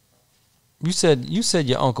 you said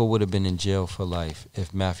your uncle would have been in jail for life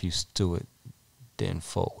if Matthew Stuart didn't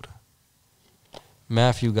fold.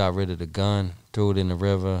 Matthew got rid of the gun, threw it in the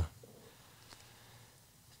river.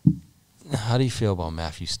 How do you feel about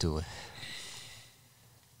Matthew Stuart?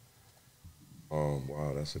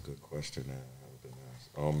 Wow, that's a good question that I've been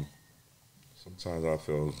asked. Sometimes I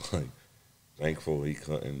feel like thankful he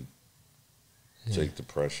couldn't take the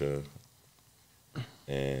pressure,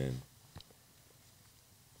 and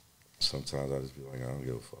sometimes I just be like, I don't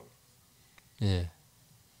give a fuck. Yeah.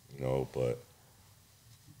 But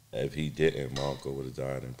if he didn't, my uncle would have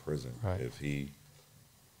died in prison. Right.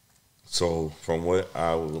 So from what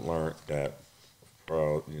I learned, that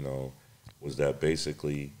was that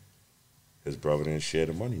basically his brother didn't share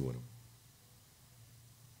the money with him.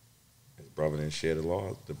 His brother didn't share the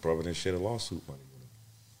lawsuit money with him.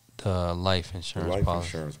 The life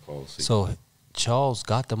insurance policy. So Charles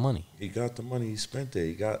got the money. He got the money. He spent it.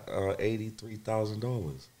 He got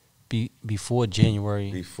 $83,000. Before January.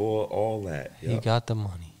 Before all that. Yep. He got the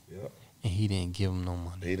money. Yep. And he didn't give him no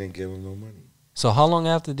money. He didn't give him no money. So how long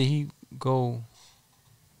after did he go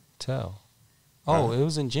tell? Oh, it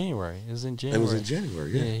was in January. It was in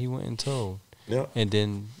January, yeah. Yeah, he went and told. Yep. And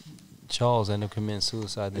then Charles ended up committing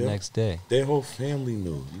suicide the next day. Their whole family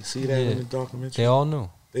knew. You see that in the documentary? They all knew.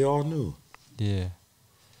 They all knew. Yeah.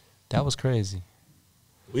 That was crazy.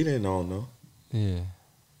 We didn't all know. Yeah.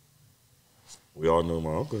 We all knew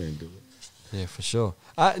my uncle didn't do it. Yeah, for sure.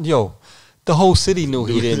 The whole city knew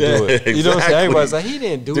he didn't do it. Exactly. You know what I'm saying? Everybody's like, he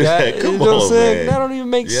didn't do that. Come you know what I'm saying? man. That don't even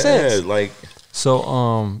make sense. Yeah, like.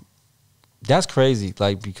 So, that's crazy.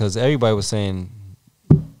 Like, because everybody was saying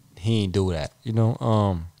he ain't do that.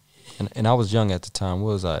 And I was young at the time.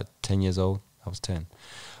 What was I? 10 years old. I was 10.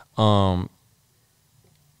 Damn.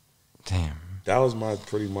 That was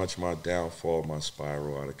pretty much my downfall, my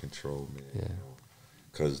spiral out of control, man. Yeah.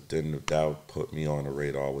 Because then that put me on the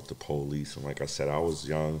radar with the police. And like I said, I was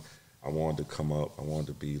young. I wanted to come up. I wanted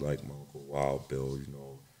to be like my Uncle Wild Bill,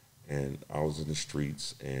 And I was in the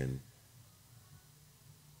streets, and,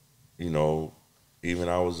 even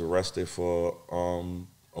I was arrested for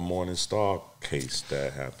a Morning Star case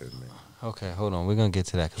that happened, man. Okay, hold on. We're going to get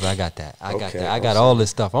to that because I got that. I got awesome. all this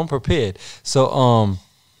stuff. I'm prepared. So,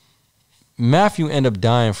 Matthew ended up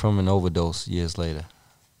dying from an overdose years later.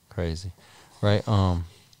 Crazy, right?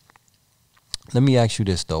 Let me ask you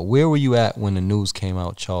this, though. Where were you at when the news came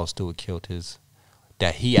out Charles Stuart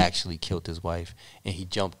that he actually killed his wife, and he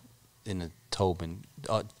jumped in the Tobin,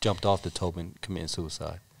 jumped off the Tobin, committing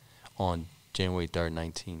suicide on January 3rd,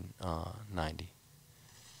 1990?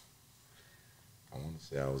 I want to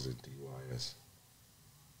say I was in DYS.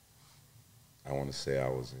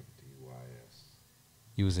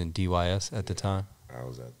 You was in DYS at the time? I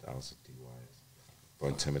was at DYS for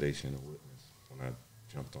intimidation of witness when I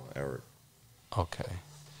jumped on Eric. Okay.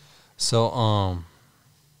 So,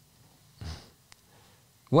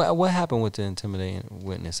 what happened with the intimidating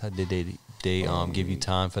witness? How did they give you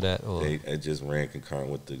time for that? Or? It just ran concurrent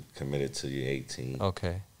with the committed to the 18.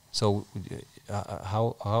 Okay. So,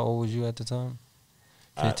 how old was you at the time?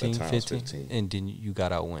 15, 15? And then you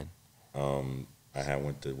got out when? I had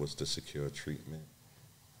went to what's the secure treatment.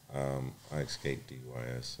 I escaped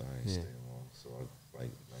DYS, so I didn't stay long. So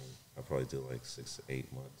I probably did like 6 to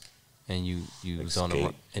 8 months. And you was on the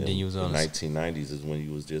run, and then you was on the 1990s is when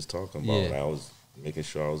you was just talking about. Yeah. I was making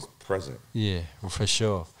sure I was present. Yeah, for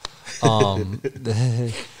sure.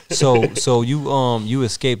 So you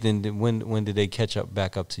escaped, and when did they catch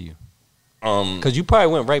back up to you? Because you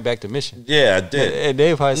probably went right back to Mission. Yeah, I did. And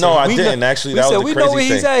they probably said, no, I didn't. Actually, that was the crazy thing. We know where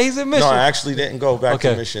he's at. He's in Mission. No, I actually didn't go back Okay.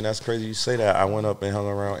 to Mission. That's crazy you say that. I went up and hung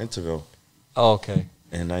around Interville Oh, okay.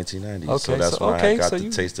 in 1990. Okay, So that's so- when okay, I got so the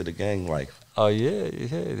you- taste of the gang life. Oh, yeah.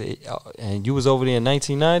 And you was over there in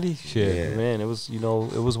 1990? Shit, Yeah. man, it was, it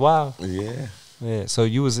was wild. Yeah. Yeah. So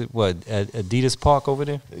you was at what, at Adidas Park over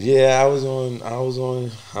there? Yeah, I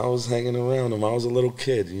was hanging around them. I was a little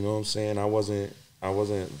kid, you know what I'm saying? I wasn't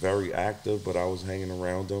very active, but I was hanging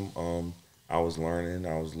around them. I was learning,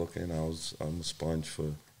 I was looking, I'm a sponge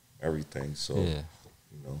for everything. So, Yeah.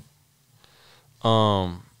 you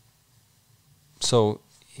know. So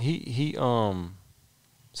he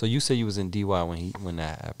so you said you was in DY when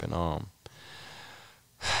that happened.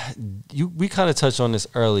 We kind of touched on this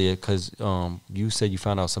earlier because you said you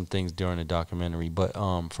found out some things during the documentary. But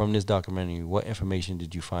from this documentary, what information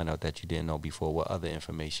did you find out that you didn't know before? What other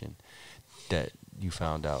information that you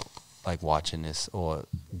found out, like watching this or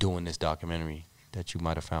doing this documentary, that you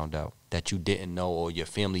might have found out that you didn't know or your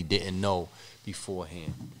family didn't know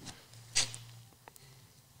beforehand?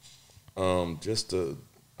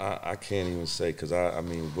 I can't even say because I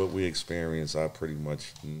mean what we experienced, I pretty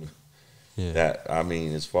much Yeah. that. I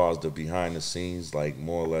mean, as far as the behind the scenes, like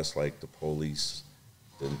more or less like the police,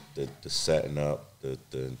 the setting up, the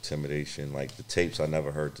intimidation, like the tapes. I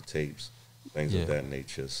never heard the tapes, things Yeah. of that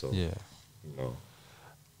nature. So Yeah. you know,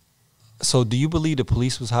 So do you believe the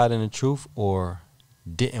police was hiding the truth or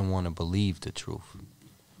didn't want to believe the truth?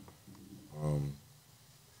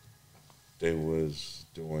 they was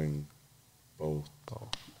doing both.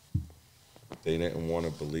 They didn't want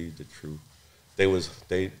to believe the truth.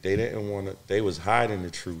 They didn't want to. They was hiding the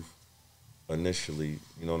truth initially.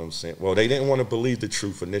 You know what I'm saying? Well, they didn't want to believe the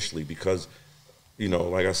truth initially because,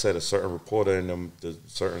 like I said, a certain reporter and them, the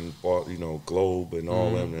certain Globe and all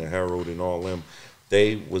them, and Herald and all them,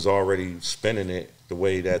 they was already spinning it the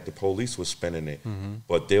way that the police was spinning it.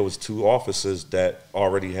 But there was two officers that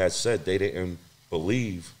already had said they didn't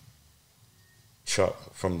believe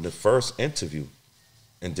Chuck from the first interview.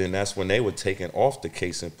 And then that's when they were taken off the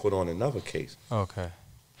case and put on another case. Okay.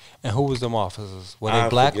 And who was them officers? Were they I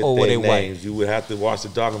black forget or were they their names. white? You would have to watch the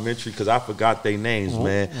documentary because I forgot their names,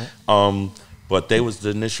 man. But they was the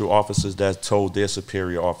initial officers that told their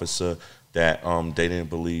superior officer that they didn't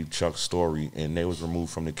believe Chuck's story and they was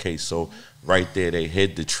removed from the case. So right there, they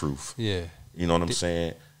hid the truth. Yeah. You know what I'm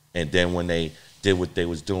saying? And then when they did what they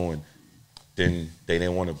was doing, then they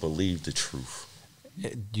didn't want to believe the truth.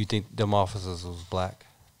 Do you think them officers was black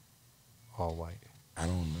or white? I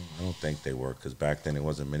don't know. I don't think they were because back then there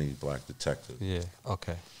wasn't many black detectives. Yeah.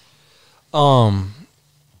 Okay.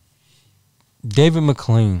 David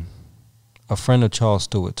McLean, a friend of Charles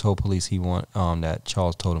Stuart, told police that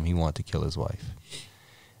Charles told him he wanted to kill his wife.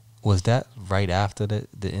 Was that right after the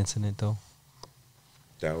incident though?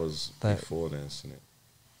 That was before the incident.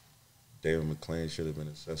 David McLean should have been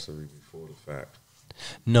accessory before the fact.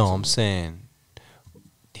 No, I'm saying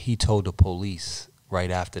he told the police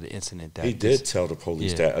right after the incident that He did tell the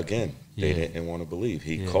police that again. They Yeah. didn't want to believe.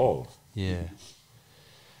 He Yeah. called. Yeah.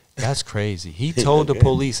 That's crazy. He told the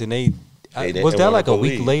police and they They was didn't that wanna like a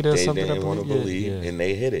week believe. later or they something? They didn't want to believe, Yeah. and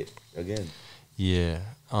they hit it again. Yeah.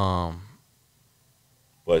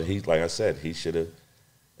 But he, like I said, he should have.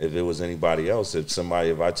 If it was anybody else, if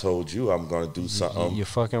I told you I'm going to do something, You're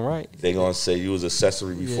fucking right. they going to say you was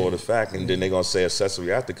accessory before Yeah. the fact, and then they going to say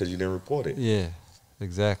accessory after because you didn't report it. Yeah,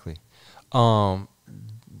 exactly. Going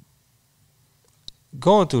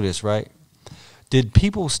through this, right? Did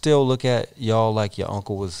people still look at y'all like your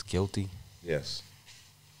uncle was guilty? Yes,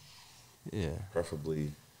 Yeah,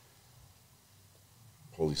 preferably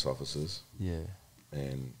police officers, yeah,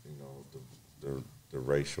 and the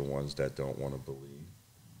racial ones that don't want to believe.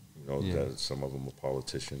 Yeah. That some of them are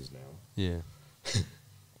politicians now. yeah.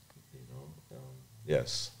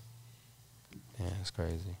 Yes. Yeah, it's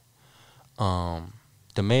crazy.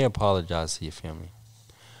 The mayor apologized to your family.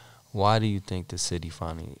 Why do you think the city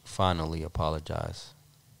finally apologized?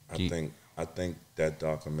 I think that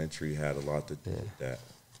documentary had a lot to do with that.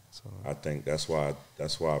 So, I think that's why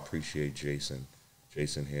I appreciate Jason.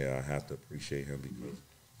 Jason here, I have to appreciate him because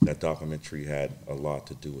that documentary had a lot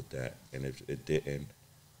to do with that. And if it didn't,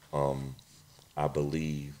 I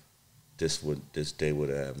believe this day would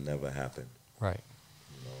have never happened. right.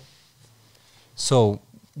 So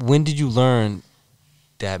when did you learn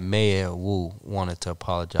that Mayor Wu wanted to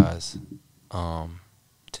apologize to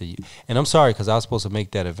you? And I'm sorry because I was supposed to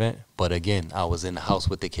make that event, but again, I was in the house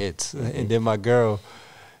with the kids, and then my girl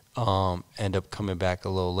ended up coming back a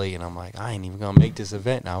little late, and I'm like, I ain't even gonna make this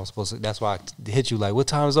event. And I was supposed to. That's why I hit you like, what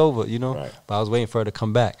time's over? Right. But I was waiting for her to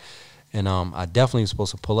come back, and I definitely was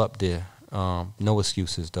supposed to pull up there No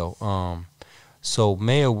excuses though. So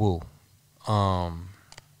Mayor Wu,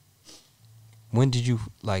 when did you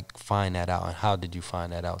like find that out, and how did you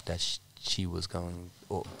find that out that she was going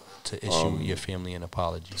to issue your family an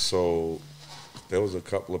apology? So there was a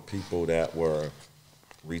couple of people that were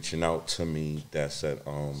reaching out to me that said,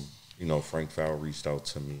 Frank Fowler reached out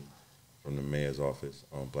to me from the mayor's office,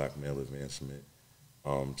 Black Male Advancement,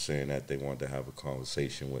 saying that they wanted to have a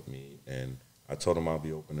conversation with me, and I told them I'll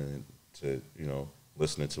be open to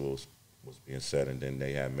listening to what was being said, and then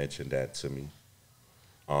they had mentioned that to me.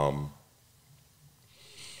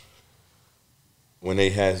 When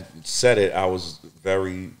they had said it, I was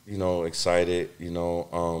very, excited.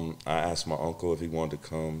 I asked my uncle if he wanted to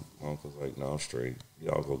come. My uncle's like, "No, I'm straight.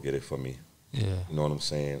 Y'all go get it for me." Yeah. You know what I'm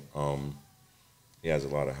saying? He has a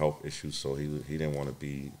lot of health issues, so he didn't want to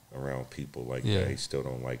be around people like that. He still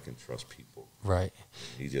don't like and trust people. Right.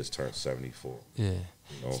 He just turned 74. Yeah.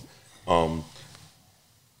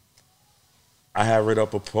 I had read a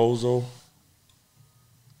proposal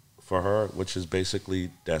for her, which is basically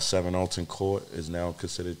that 7 Alton Court is now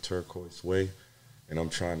considered Turquoise Way. And I'm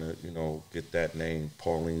trying to, get that name,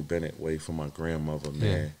 Pauline Bennett Way, for my grandmother,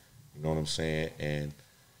 man. You know what I'm saying? And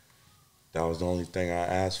that was the only thing I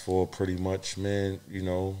asked for pretty much, man,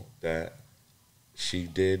 that she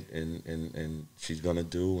did and she's going to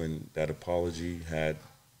do. And that apology had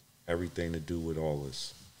everything to do with all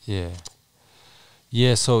this. Yeah.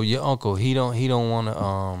 Yeah, so your uncle, he don't want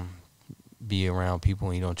to be around people,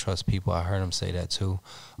 and he don't trust people. I heard him say that too.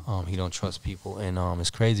 He don't trust people, and it's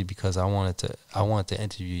crazy because I wanted to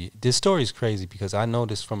interview you. This story is crazy because I know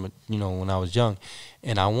this from when I was young,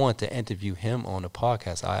 and I wanted to interview him on the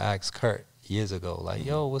podcast. I asked Kurt years ago, like,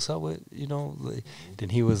 "Yo, what's up with Then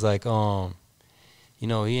he was like, he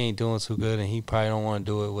ain't doing too good, and he probably don't want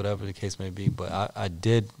to do it, whatever the case may be. But I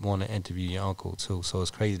did want to interview your uncle too, so it's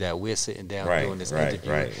crazy that we're sitting down doing this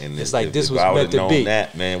interview. Right, and it's like this was meant to be.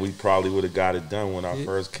 That, man, we probably would have got it done when I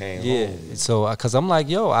first came home. Yeah, so because I'm like,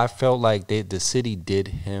 I felt like the city did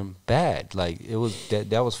him bad. Like it was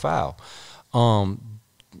that was foul. A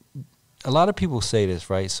lot of people say this,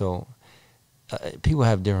 right? So people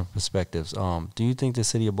have different perspectives. Do you think the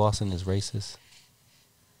city of Boston is racist?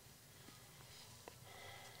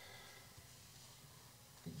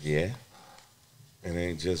 Yeah, and it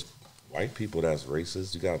ain't just white people that's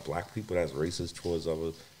racist. You got black people that's racist towards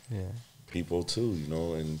other people too,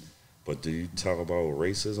 but do you talk about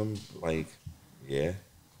racism? Like, yeah.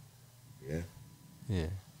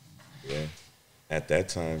 At that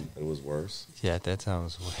time, it was worse. Yeah, at that time,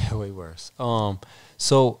 it was way worse.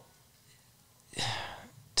 So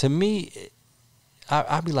to me,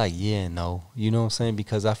 I'd be like, yeah, no, you know what I'm saying?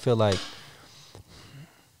 Because I feel like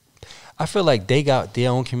they got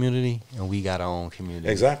their own community and we got our own community.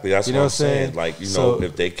 Exactly. That's what I'm saying. Like,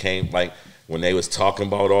 if they came, like, when they was talking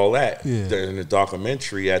about all that in the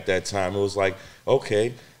documentary at that time, it was like,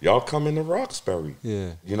 okay, y'all come into Roxbury.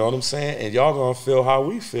 Yeah. You know what I'm saying? And y'all gonna feel how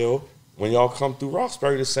we feel when y'all come through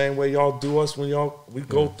Roxbury the same way y'all do us when we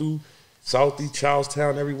go through Southeast,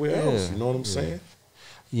 Charlestown, everywhere else. You know what I'm saying?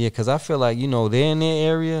 Yeah, because I feel like, they're in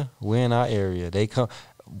their area, we're in our area. They come...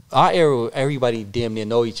 Our area, everybody damn near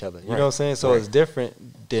know each other. You know what I'm saying? So it's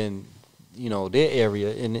different than, their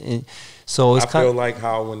area. And so it's I feel like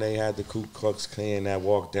how when they had the Ku Klux Klan that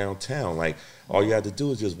walked downtown, like all you had to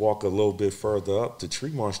do is just walk a little bit further up to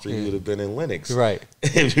Tremont Street, you would have been in Lenox. Right.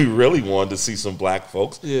 If you really wanted to see some black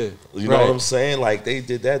folks. Yeah. You know what I'm saying? Like they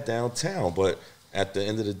did that downtown. But at the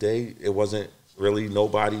end of the day, it wasn't really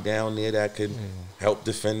nobody down there that could help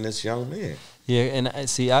defend this young man. Yeah, and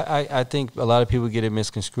see, I think a lot of people get it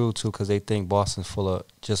misconstrued too because they think Boston's full of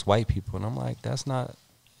just white people, and I'm like, that's not.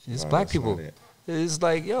 It's black people. It's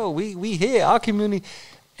like, we here, our community,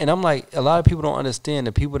 and I'm like, a lot of people don't understand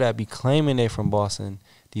the people that be claiming they're from Boston.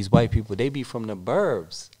 These white people, they be from the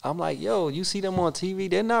burbs. I'm like, you see them on TV,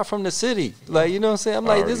 they're not from the city. Like, you know what I'm saying? I'm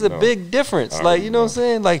like, this is a big difference. Like, you know what I'm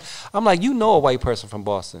saying? Like, I'm like, a white person from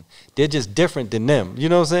Boston. They're just different than them. You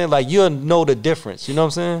know what I'm saying? Like, you'll know the difference. You know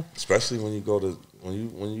what I'm saying? Especially when you go to,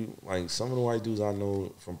 when you like, some of the white dudes I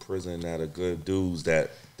know from prison that are good dudes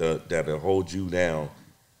that'll hold you down,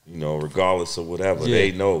 regardless of whatever.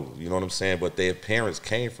 They know, you know what I'm saying? But their parents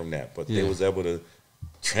came from that. But they was able to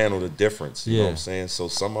channel the difference, you know what I'm saying? So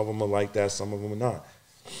some of them are like that, some of them are not.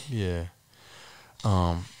 Yeah.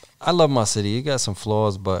 I love my city. It got some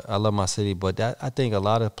flaws, but I love my city. But I think a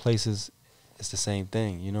lot of places, it's the same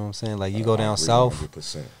thing. You know what I'm saying? Like you go down south,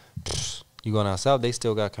 100%. You go down south, they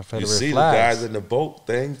still got Confederate flags. You see flags. The guys in the boat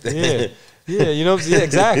thing? Yeah, you know what I'm saying?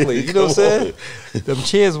 Exactly. You know what I'm saying? Them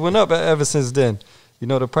chairs went up ever since then.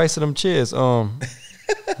 The price of them chairs.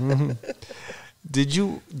 Did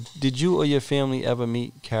you or your family ever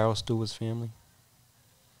meet Carol Stewart's family?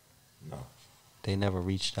 No. They never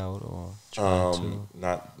reached out or tried to?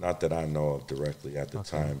 Not that I know of directly at the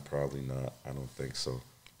time. Probably not. I don't think so.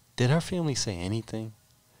 Did her family say anything?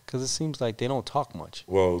 Because it seems like they don't talk much.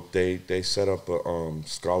 Well, they set up a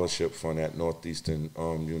scholarship fund at Northeastern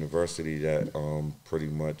University that pretty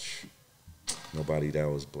much nobody that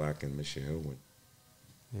was black in Mission Hill went.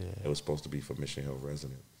 Yeah. It was supposed to be for Mission Hill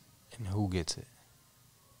residents. And who gets it?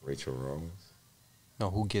 Rachel Rollins. No,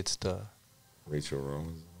 who gets the? Rachel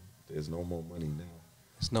Rollins. There's no more money now.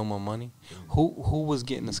 There's no more money? Who was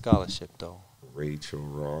getting the scholarship, though? Rachel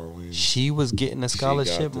Rollins. She was getting the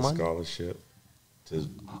scholarship money? She got the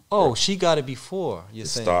scholarship. She got it before, you're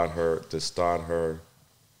saying? To start her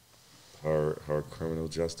criminal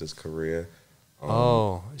justice career.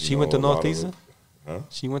 She went to Northeastern? Huh?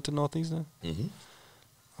 She went to Northeastern? Mm-hmm.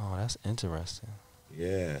 Oh, that's interesting.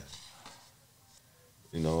 Yeah.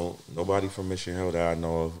 Nobody from Mission Hill that I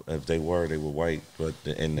know of, if they were white, but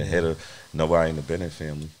in the head of nobody in the Bennett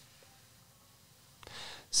family.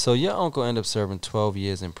 So your uncle ended up serving 12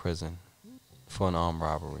 years in prison for an armed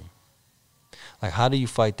robbery. Like, how do you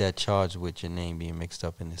fight that charge with your name being mixed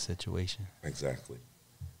up in this situation? Exactly.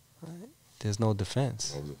 Right. There's no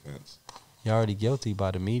defense. No defense. You're already guilty by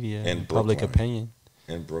the media and Brooklyn. public opinion.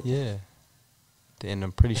 In Brooklyn. Yeah. And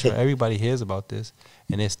I'm pretty sure everybody hears about this,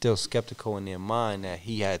 and they're still skeptical in their mind that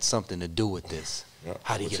he had something to do with this. Yeah,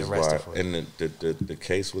 how did he get arrested for it? And the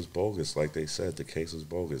case was bogus. Like they said, the case was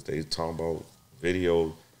bogus. They talking about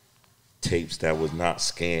video tapes that was not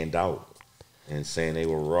scanned out and saying they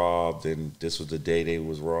were robbed, and this was the day they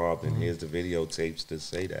was robbed, and here's the videotapes that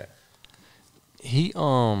say that. He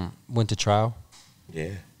went to trial?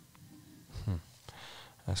 Yeah.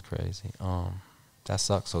 That's crazy. That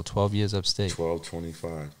sucks. So 12 years upstate. 12 to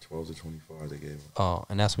 25 they gave him. Oh,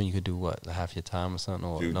 and that's when you could do what? Half your time or something?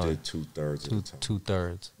 Or you no, did 2/3 of the time.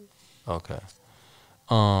 2/3. Okay.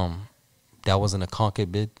 That wasn't a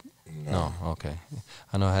Concord bid? No. Okay.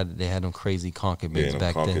 I know they had them crazy Concord bids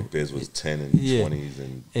back then. Concord bids was 10 and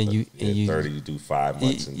 20s and you 30. You do 5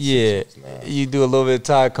 months and 6 months. You do a little bit of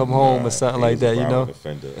time, come home or something like that.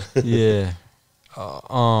 Yeah.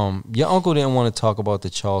 Your uncle didn't want to talk about the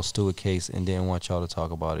Charles Stewart case and didn't want y'all to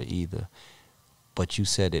talk about it either. But you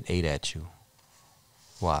said it ate at you.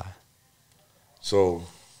 Why? So,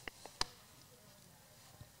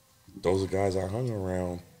 those are guys I hung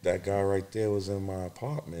around. That guy right there was in my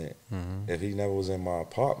apartment. Mm-hmm. If he never was in my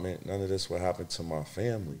apartment, none of this would happen to my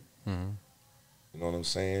family. Mm-hmm. You know what I'm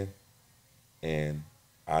saying? And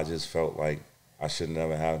I just felt like I should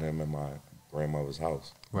never have him in my grandmother's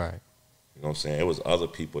house. Right. You know what I'm saying? It was other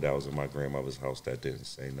people that was in my grandmother's house that didn't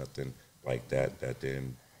say nothing like that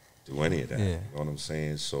didn't do any of that. Yeah. You know what I'm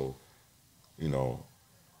saying? So,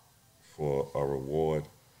 for a reward,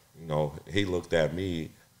 he looked at me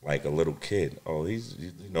like a little kid. Oh, he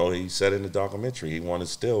said in the documentary, he wanted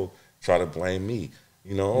to still try to blame me.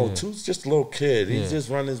 Toot's just a little kid. He's just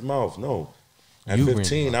running his mouth. No. At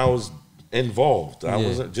 15, I was involved. I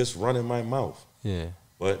wasn't just running my mouth. Yeah.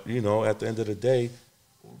 But, at the end of the day,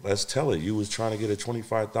 let's tell it. You was trying to get a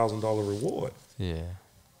 $25,000 reward. Yeah.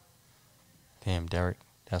 Damn, Derek.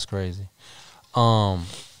 That's crazy.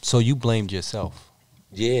 So you blamed yourself.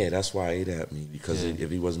 Yeah, that's why he ate at me. Because if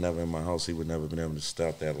he was never in my house, he would never been able to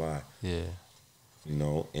stop that lie. Yeah.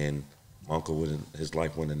 And my uncle his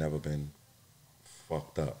life wouldn't have never been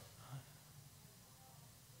fucked up.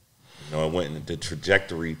 The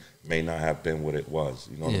trajectory may not have been what it was.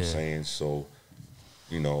 You know what I'm saying? So,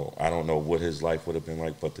 I don't know what his life would have been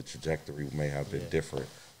like, but the trajectory may have been different,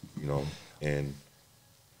 and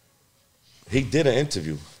he did an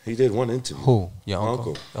interview. He did one interview. Who? Your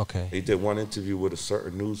uncle? Okay. He did one interview with a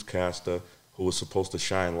certain newscaster who was supposed to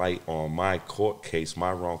shine light on my court case,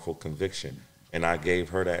 my wrongful conviction. And I gave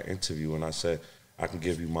her that interview, and I said, I can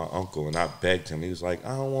give you my uncle. And I begged him. He was like,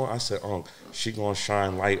 I don't want. I said, she going to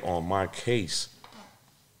shine light on my case.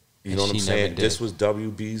 You know what I'm saying? This was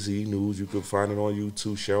WBZ News. You could find it on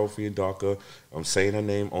YouTube, Cheryl Fiandaca. I'm saying her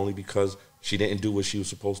name only because she didn't do what she was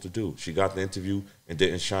supposed to do. She got the interview and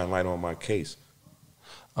didn't shine light on my case.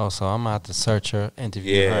 Oh, so I'm going to have to search her,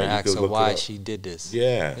 interview her, and ask her why she did this.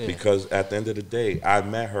 Yeah, because at the end of the day, I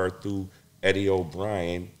met her through Eddie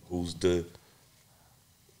O'Brien, who's the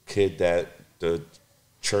kid the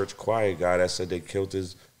church choir guy that said they killed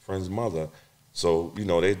his friend's mother. So,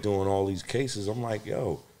 they're doing all these cases. I'm like,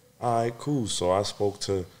 yo, all right, cool. So I spoke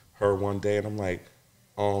to her one day, and I'm like,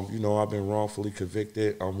 I've been wrongfully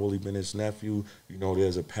convicted. I'm Willie Bennett's nephew.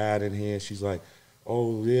 There's a pad in here. She's like,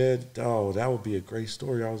 oh, yeah, that would be a great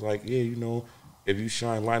story. I was like, yeah, if you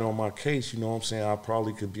shine light on my case, what I'm saying, I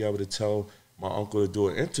probably could be able to tell my uncle to do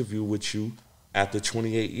an interview with you after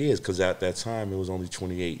 28 years, because at that time it was only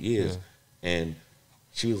 28 years. Yeah. And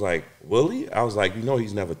she was like, Willie? I was like,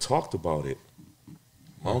 he's never talked about it.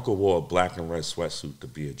 My uncle wore a black and red sweatsuit to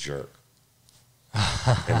be a jerk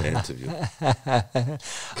in the interview.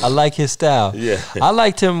 I like his style. Yeah, I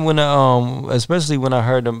liked him when, especially when I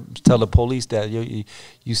heard him tell the police that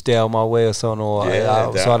you stay out my way or something, or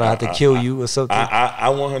so I don't have to kill you or something. I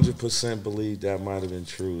 100% believe that might have been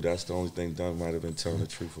true. That's the only thing Dunn might have been telling the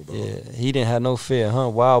truth about. Yeah, he didn't have no fear, huh?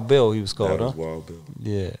 Wild Bill, he was called, that was Wild Bill.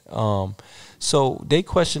 Yeah. So they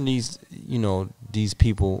questioned these, these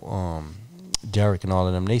people, Derek and all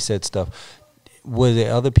of them. They said stuff. Were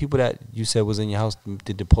there other people that you said was in your house?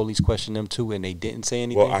 Did the police question them too, and they didn't say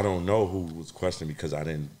anything? Well, I don't know who was questioning because I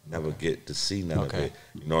didn't never get to see none of it.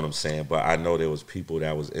 You know what I'm saying? But I know there was people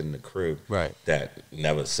that was in the crib that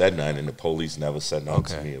never said nothing, and the police never said nothing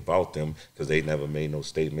to me about them because they never made no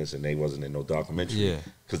statements and they wasn't in no documentary. Yeah,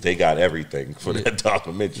 because they got everything for that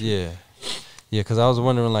documentary. Yeah. Yeah, because I was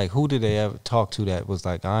wondering, like, who did they ever talk to that was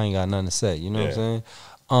like, I ain't got nothing to say? You know what I'm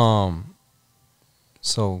saying?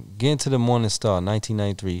 So, getting to the Morning Star,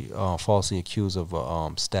 1993, falsely accused of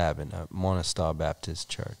stabbing at Morning Star Baptist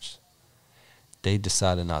Church. They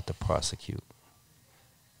decided not to prosecute,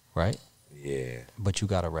 right? Yeah. But you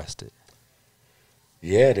got arrested.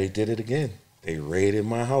 Yeah, they did it again. They raided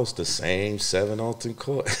my house, the same 7 Alton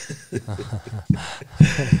Court.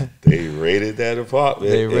 They raided that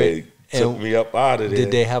apartment. They took me up out of there.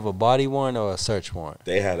 Did they have a body warrant or a search warrant?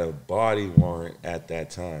 They had a body warrant at that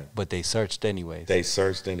time. But they searched anyways. They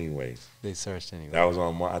searched anyways. That was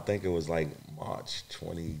on, I think it was like March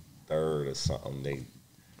 23rd or something. They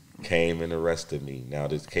came and arrested me. Now,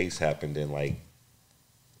 this case happened in like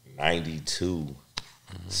 92.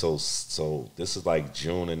 Mm-hmm. So this is like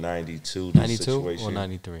June of 92. 92 or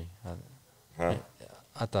 93? Huh?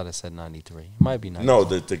 I thought it said 93. It might be 92. No,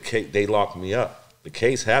 the case, they locked me up. The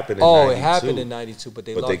case happened in 92. Oh, it happened in 92, but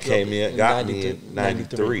they came in, got me in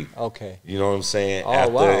 93. Okay. You know what I'm saying?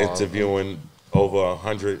 After interviewing over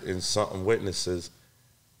 100 and something witnesses.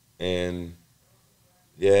 And,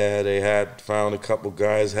 yeah, they had found a couple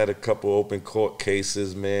guys, had a couple open court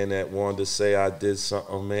cases, man, that wanted to say I did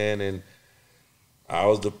something, man. And I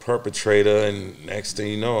was the perpetrator. And next thing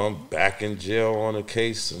you know, I'm back in jail on a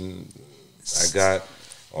case. And I got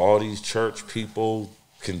all these church people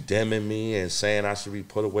condemning me and saying I should be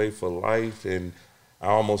put away for life, and I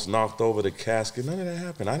almost knocked over the casket. None of that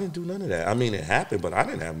happened. I didn't do none of that. I mean, it happened, but I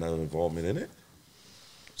didn't have no involvement in it.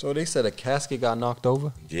 So they said a casket got knocked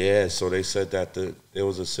over? Yeah, so they said that there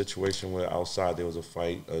was a situation where outside there was a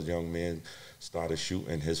fight. A young man started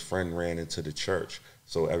shooting. His friend ran into the church.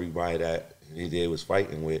 So everybody that they was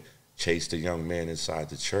fighting with chased the young man inside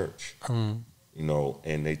the church. Mm-hmm.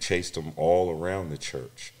 And they chased him all around the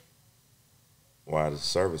church while the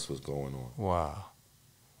service was going on. Wow.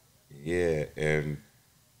 Yeah, and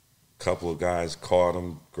a couple of guys caught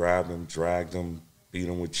him, grabbed him, dragged him, beat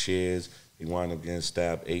him with chairs. He wound up getting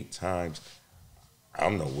stabbed 8 times.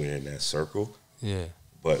 I'm nowhere in that circle. Yeah.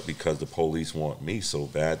 But because the police want me so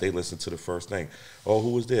bad, they listen to the first thing. Oh, who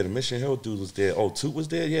was there? The Mission Hill dude was there. Oh, Toot was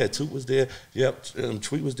there? Yeah, Toot was there. Yep,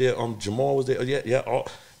 Tweet was there. Jamal was there. Oh, yeah.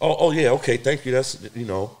 Oh, yeah, okay, thank you. That's,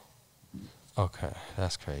 Okay,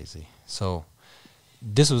 that's crazy. So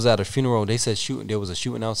this was at a funeral. They said there was a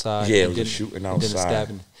shooting outside. Yeah, it was a shooting outside. Then a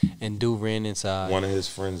stabbing, and dude ran inside. One of his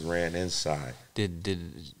friends ran inside. Did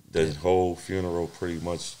the whole funeral pretty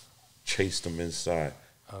much chased him inside.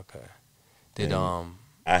 Okay.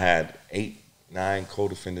 I had 8-9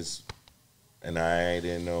 co-defendants, and I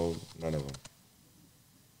didn't know none of them.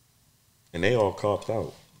 And they all copped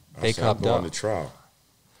out. They copped out. On the trial.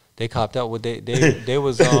 They copped out. What they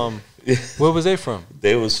was where was they from?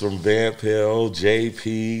 They was from Van Peel,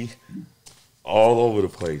 JP, all over the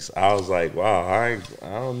place. I was like, wow, I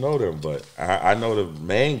don't know them, but I know the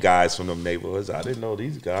main guys from them neighborhoods. I didn't know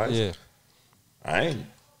these guys. Yeah. I ain't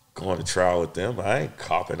going to trial with them. I ain't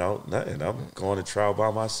copping out nothing. I'm going to trial by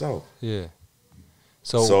myself. Yeah.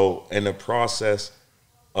 So in the process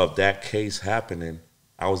of that case happening,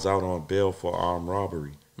 I was out on bail for armed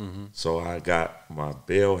robbery. Mm-hmm. So my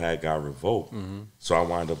bail got revoked. Mm-hmm. So I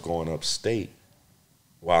wound up going upstate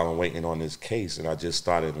while I'm waiting on this case, and I just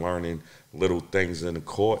started learning little things in the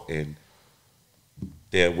court, and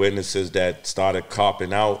there are witnesses that started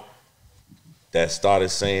copping out, that started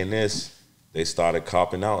saying this. They started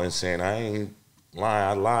copping out and saying, I ain't lying,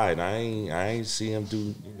 I lied. I ain't see him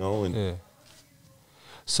do, and yeah.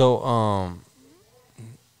 So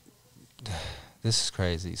this is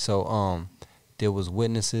crazy. So there was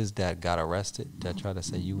witnesses that got arrested that tried to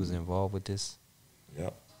say you was involved with this?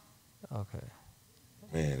 Yep. Okay.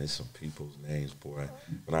 Man, there's some people's names, boy.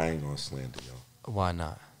 But I ain't gonna slander y'all. Why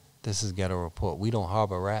not? This is Ghetto Report. We don't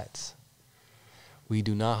harbor rats. We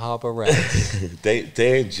do not harbor rats.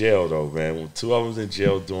 They're in jail though, man. 2 of them's in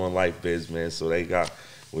jail doing life biz, man. So they got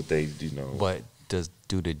what they, But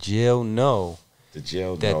do the jail know? The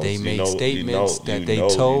jail that knows. they made statements that they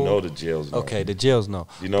told. told. You know the jails know. Okay, the jails know.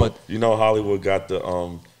 You know Hollywood got the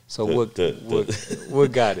So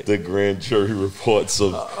what got it? The grand jury reports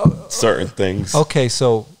of certain things. Okay,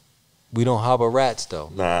 so we don't harbor rats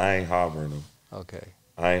though. Nah, I ain't harboring them. Okay.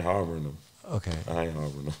 I ain't harboring them. Okay. I ain't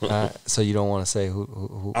harboring them. So you don't want to say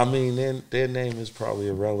who? I mean, their name is probably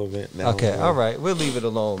irrelevant now. Okay, all right. We'll leave it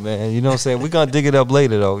alone, man. You know what I'm saying? We're going to dig it up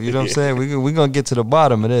later, though. You know what I'm saying? We're going to get to the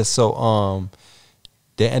bottom of this. So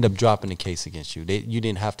they end up dropping the case against you. You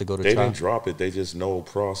didn't have to go to trial? They didn't drop it. They just no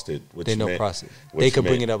prosted. They no prosted. They could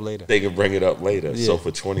bring it up later. They can bring it up later. Yeah. So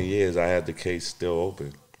for 20 years, I had the case still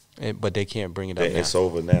open. But they can't bring it up now. It's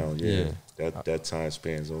over now, yeah. That time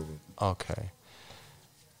span's over. Okay.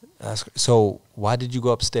 So why did you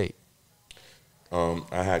go upstate? I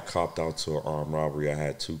had copped out to an armed robbery. I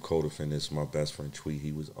had 2 co-defendants. My best friend Tweet,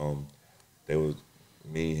 he was they was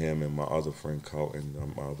me, him, and my other friend Carlton,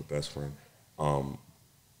 my other best friend.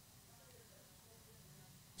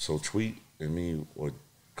 So Tweet and me were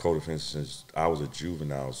co-defendants since I was a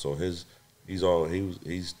juvenile. So he's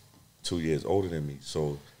 2 years older than me.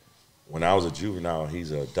 So when I was a juvenile,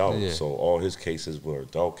 he's an adult. Yeah. So all his cases were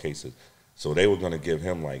adult cases. So they were going to give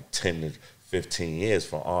him like 10 to 15 years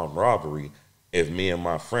for armed robbery. If me and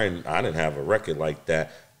my friend, I didn't have a record like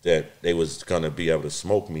that they was going to be able to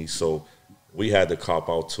smoke me. So we had to cop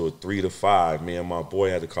out to a 3 to 5. Me and my boy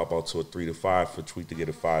had to cop out to a 3 to 5 for Tweet to get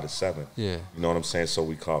a 5 to 7. Yeah. You know what I'm saying? So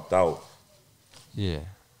we copped out. Yeah.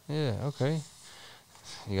 Yeah, okay.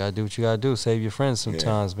 You got to do what you got to do. Save your friends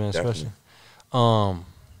sometimes, man, especially. Definitely.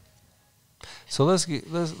 So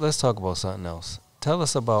let's talk about something else. Tell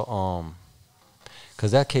us about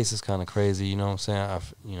because that case is kind of crazy. You know what I'm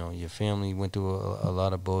saying? Your family went through a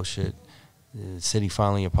lot of bullshit. The city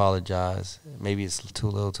finally apologized. Maybe it's too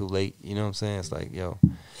little, too late. You know what I'm saying? It's like, yo,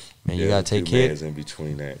 man, you gotta take care. In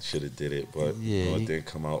between that, should have did it, but it didn't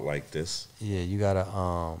come out like this. Yeah, you gotta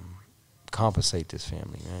compensate this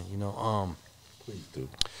family, man. Please do.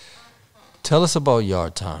 Tell us about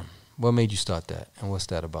Yard Time. What made you start that, and what's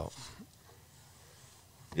that about?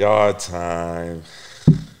 Yard Time.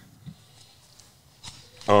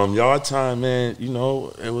 Yard Time, man,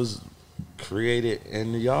 it was created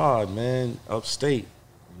in the yard, man, upstate.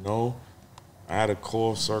 I had a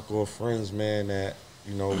core circle of friends, man, that,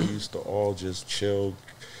 we used to all just chill,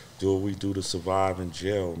 do what we do to survive in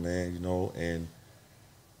jail, man, and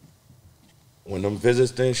when them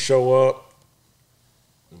visits didn't show up,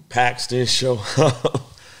 packs didn't show up,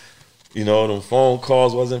 them phone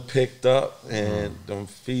calls wasn't picked up, and them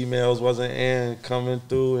females wasn't coming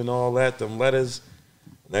through and all that, them letters.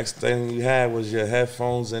 Next thing you had was your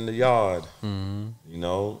headphones in the yard,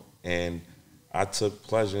 and I took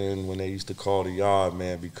pleasure in when they used to call the yard,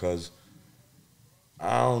 man, because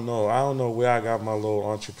I don't know where I got my little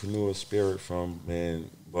entrepreneur spirit from, man,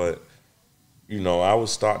 but, I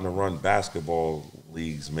was starting to run basketball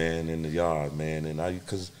leagues, man, in the yard, man, and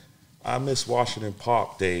because I miss Washington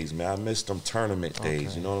Park days, man. I miss them tournament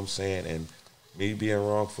days, you know what I'm saying? And me being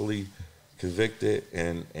wrongfully convicted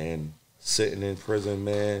and sitting in prison,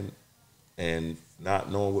 man, and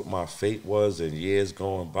not knowing what my fate was and years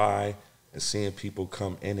going by and seeing people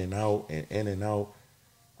come in and out,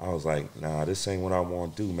 I was like, nah, this ain't what I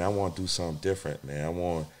want to do, man. I want to do something different, man. I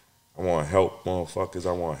want to help motherfuckers.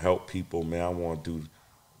 I want to help people, man. I want to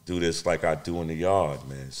do this like I do in the yard,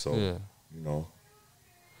 man. So,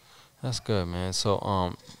 That's good, man.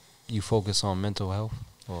 So, you focus on mental health?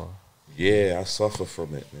 Or? Yeah, I suffer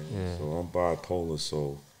from it, man. Yeah. So I'm bipolar,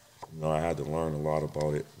 so, I had to learn a lot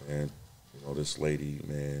about it, man. This lady,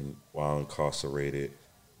 man, while incarcerated,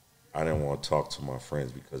 I didn't want to talk to my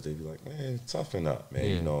friends because they'd be like, man, toughen up,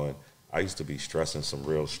 man, and I used to be stressing some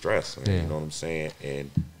real stress, man, you know what I'm saying? And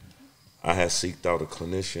I had seeked out a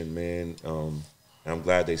clinician, man, and I'm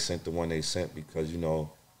glad they sent the one they sent because,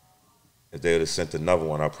 if they would have sent another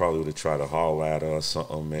one, I probably would have tried to holler at her or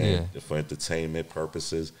something, man, for entertainment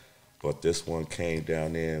purposes. But this one came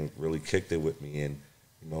down there and really kicked it with me and,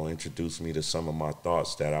 introduced me to some of my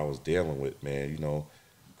thoughts that I was dealing with, man,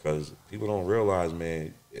 because people don't realize,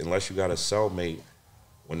 man, unless you got a cellmate,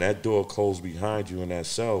 when that door closed behind you in that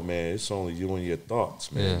cell, man, it's only you and your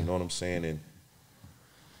thoughts, man, you know what I'm saying? And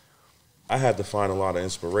I had to find a lot of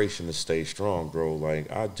inspiration to stay strong, bro.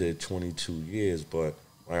 Like, I did 22 years, but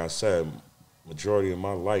like I said, majority of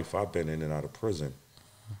my life, I've been in and out of prison.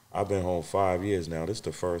 I've been home 5 years now. This is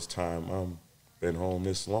the first time I'm been home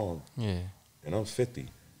this long. Yeah. And I'm 50.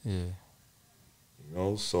 Yeah. You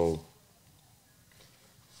know, so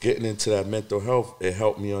getting into that mental health, it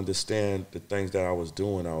helped me understand the things that I was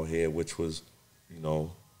doing out here, which was, you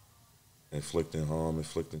know, inflicting harm,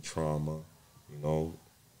 inflicting trauma, you know,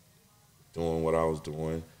 doing what I was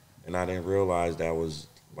doing. And I didn't realize that was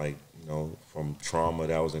like, you know, from trauma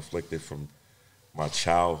that was inflicted from my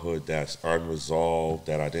childhood that's unresolved,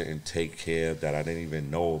 that I didn't take care of, that I didn't even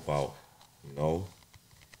know about, you know.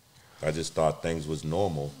 I just thought things was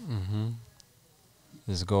normal. Mm-hmm.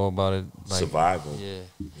 Just go about it like survival. Yeah.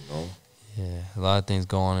 You know? Yeah. A lot of things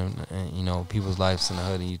go on in you know, people's lives in the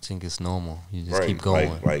hood and you think it's normal. You just Right. keep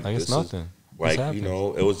going. Like it's nothing. Like, you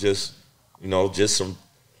know, it was just, you know, just some,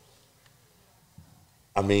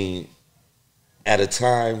 I mean, at a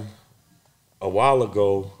time, a while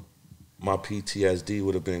ago, my PTSD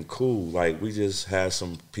would have been cool. Like, we just had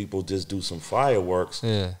some people just do some fireworks.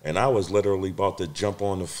 Yeah. And I was literally about to jump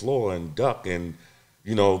on the floor and duck. And,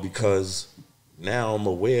 you know, because now I'm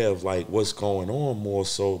aware of, like, what's going on more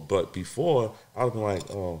so. But before, I would have been like,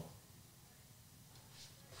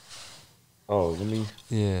 let me.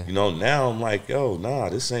 Yeah. You know, now I'm like, yo, nah,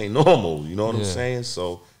 this ain't normal. You know what I'm saying?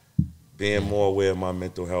 So being more aware of my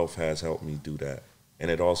mental health has helped me do that.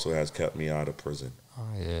 And it also has kept me out of prison.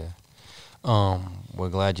 Oh, yeah. We're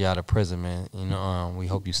glad you're out of prison, man. You know, we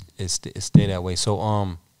hope it stay that way.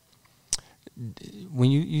 So, when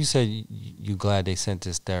you said you glad they sent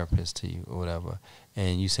this therapist to you or whatever,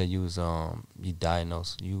 and you said you was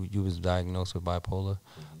you was diagnosed with bipolar.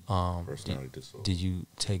 Personality disorder. Did you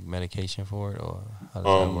take medication for it, or how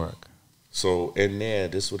does that work? So in there,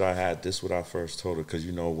 this what I had. This what I first told her, because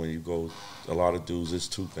you know when you go, a lot of dudes. It's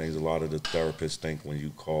two things. A lot of the therapists think when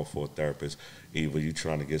you call for a therapist, either you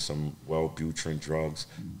trying to get some Wellbutrin drugs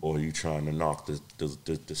or you trying to knock the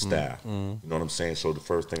staff. You know what I'm saying? So the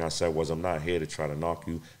first thing I said was, I'm not here to try to knock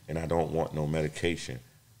you, and I don't want no medication.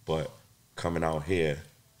 But coming out here,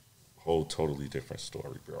 whole totally different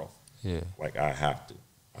story, bro. Yeah. Like I have to.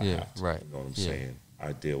 I have to. Right. You know what I'm saying?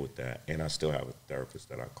 I deal with that, and I still have a therapist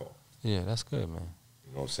that I call. Yeah, that's good, man.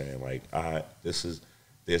 You know what I'm saying? Like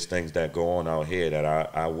there's things that go on out here that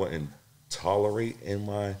I wouldn't tolerate in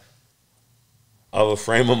my other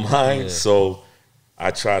frame of mind. Yeah. So I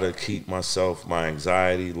try to keep my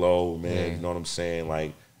anxiety low, man. Yeah. You know what I'm saying?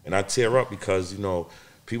 Like, and I tear up because, you know,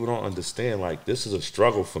 people don't understand, like, this is a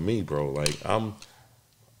struggle for me, bro. Like I'm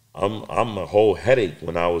a whole headache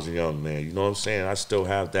when I was a young man. You know what I'm saying? I still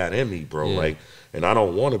have that in me, bro. Yeah. Like, and I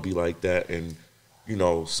don't want to be like that. And you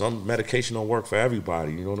know, some medication don't work for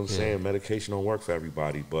everybody. You know what I'm saying? Medication don't work for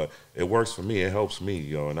everybody, but it works for me. It helps me,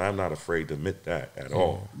 yo, and I'm not afraid to admit that at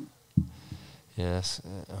all. Yeah,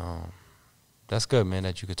 that's good, man,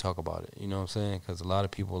 that you could talk about it. You know what I'm saying? Because a lot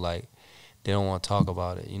of people, like, they don't want to talk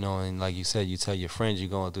about it, you know, and like you said, you tell your friends you're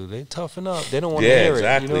going through, they toughen up. They don't want to hear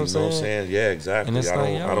exactly. it. You know what I'm saying? Yeah, exactly. And it's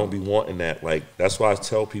I don't be wanting that. Like, that's why I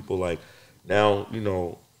tell people, like, now, you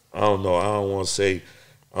know, I don't want to say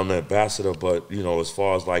I'm the ambassador, but, you know, as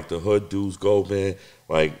far as, like, the hood dudes go, man,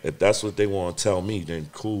 like, if that's what they want to tell me, then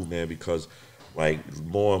cool, man, because, like,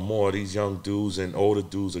 more and more of these young dudes and older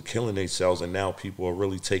dudes are killing themselves, and now people are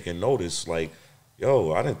really taking notice, like,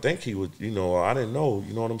 yo, I didn't think he would, you know, I didn't know,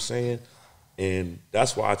 you know what I'm saying? And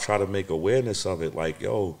that's why I try to make awareness of it, like,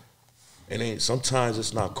 yo, sometimes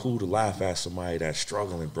it's not cool to laugh at somebody that's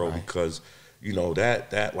struggling, bro, right. Because, you know,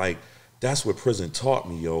 that, like, that's what prison taught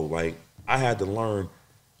me, yo, like, I had to learn.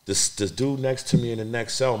 This dude next to me in the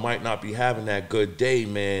next cell might not be having that good day,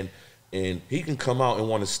 man, and he can come out and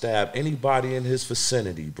want to stab anybody in his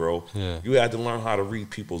vicinity, bro. Yeah. You had to learn how to read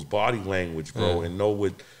people's body language, bro, and know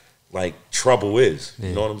what, like, trouble is.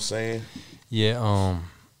 You know what I'm saying? Yeah.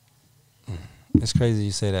 It's crazy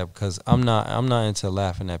you say that because I'm not into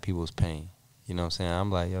laughing at people's pain. You know what I'm saying?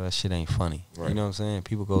 I'm like, yo, that shit ain't funny. Right. You know what I'm saying?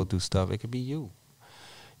 People go through stuff. It could be you.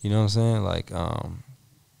 You know what I'm saying? Like,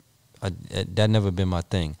 that never been my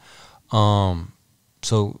thing.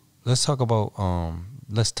 So let's talk about,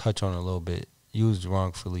 let's touch on it a little bit. You was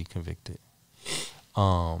wrongfully convicted.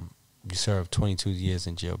 You served 22 years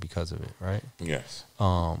in jail because of it, right? Yes.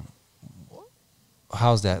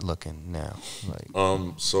 How's that looking now? Like,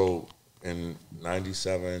 so in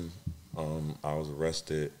 97, I was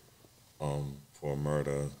arrested for a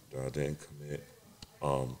murder that I didn't commit.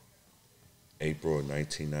 April of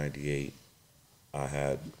 1998, I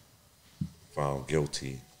had found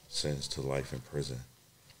guilty, sentenced to life in prison.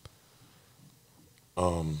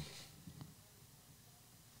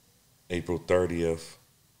 April 30th,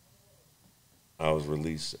 I was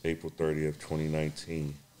released April 30th,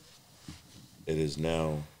 2019. It is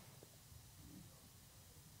now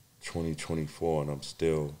 2024, and I'm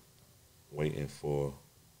still waiting for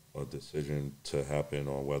a decision to happen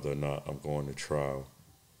on whether or not I'm going to trial.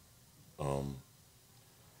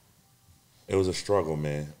 It was a struggle,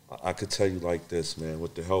 man. I could tell you like this, man,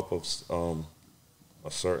 with the help of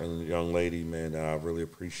a certain young lady, man, that I really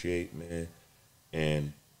appreciate, man,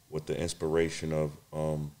 and with the inspiration of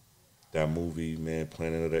that movie, man,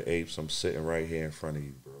 Planet of the Apes, I'm sitting right here in front of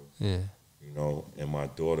you, bro. Yeah. You know, and my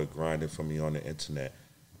daughter grinding for me on the internet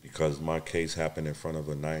because my case happened in front of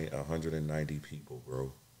 190 people,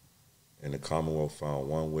 bro. And the Commonwealth found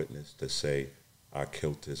one witness to say, I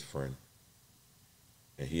killed his friend.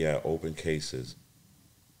 And he had open cases.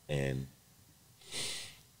 And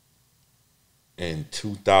in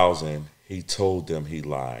 2000, he told them he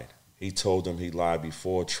lied. He told them he lied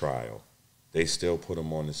before trial. They still put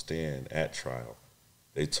him on the stand at trial.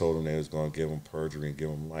 They told him they was going to give him perjury and give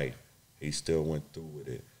him life. He still went through with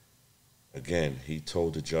it. Again, he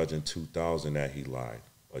told the judge in 2000 that he lied.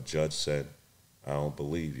 A judge said, I don't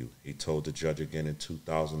believe you. He told the judge again in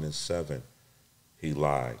 2007 he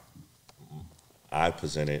lied. I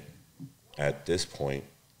presented, at this point,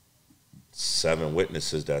 7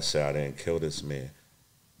 witnesses that said I didn't kill this man.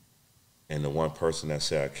 And the one person that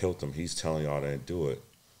said I killed him, he's telling y'all I didn't do it.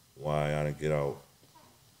 Why I didn't get out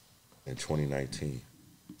in 2019.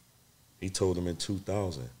 He told him in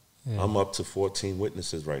 2000. Yeah. I'm up to 14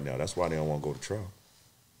 witnesses right now. That's why they don't want to go to trial.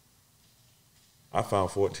 I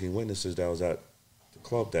found 14 witnesses that was at the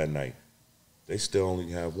club that night. They still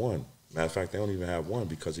only have one. Matter of fact, they don't even have one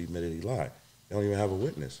because he admitted he lied. They don't even have a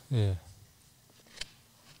witness. Yeah.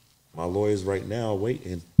 My lawyers right now are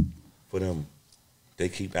waiting for them. They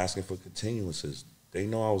keep asking for continuances. They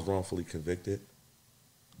know I was wrongfully convicted.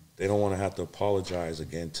 They don't want to have to apologize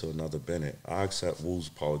again to another Bennett. I accept Wu's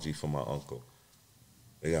apology for my uncle.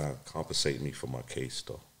 They gotta compensate me for my case,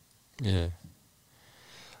 though. Yeah.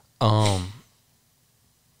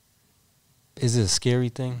 Is it a scary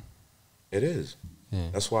thing? It is. Yeah.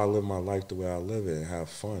 That's why I live my life the way I live it and have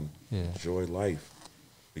fun. Yeah. Enjoy life.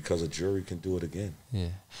 Because a jury can do it again. Yeah.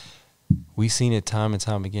 We've seen it time and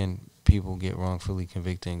time again. People get wrongfully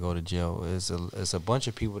convicted and go to jail. It's a bunch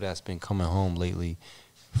of people that's been coming home lately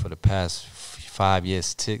for the past 5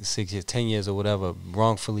 years, 6 years, 10 years or whatever,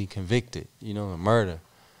 wrongfully convicted, murder.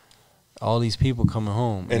 All these people coming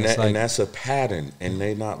home. And that's a pattern. And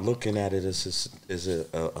they not looking at it as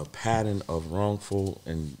a pattern of wrongful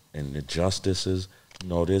and injustices.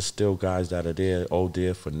 There's still guys that are there.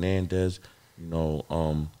 Odair Fernandez,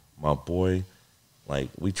 my boy. Like,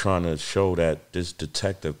 we trying to show that this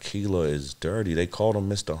detective Keeler is dirty. They called him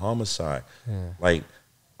Mr. Homicide. Yeah. Like,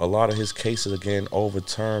 a lot of his cases are getting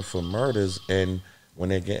overturned for murders, and when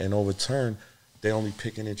they're getting overturned, they only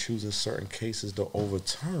picking and choosing certain cases to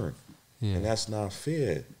overturn. Yeah. And that's not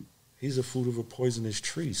fair. He's a fruit of a poisonous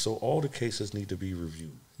tree, so all the cases need to be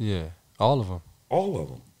reviewed. Yeah, all of them. All of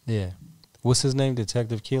them. Yeah. What's his name,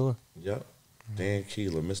 Detective Keeler? Yep. Dan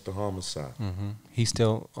Keeler, Mr. Homicide. Mm-hmm. He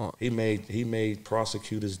still he made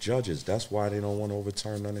prosecutors judges. That's why they don't want to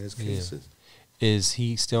overturn none of his cases. Yeah. Is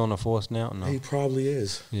he still on the force now? No. He probably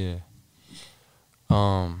is. Yeah.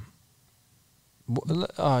 So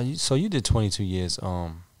you did 22 years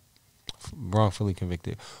wrongfully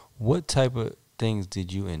convicted. What type of things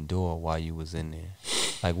did you endure while you was in there?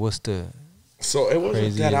 Like, what's the So it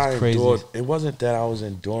wasn't that I endured. It wasn't that I was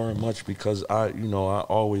enduring much because I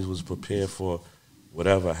always was prepared for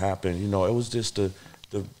whatever happened. It was just the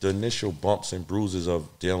initial bumps and bruises of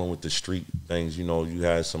dealing with the street things. You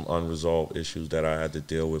had some unresolved issues that I had to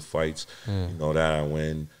deal with, fights. That I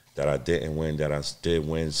win, that I didn't win, that I did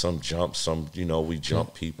win. Some jumps, some we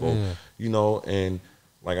jumped people. And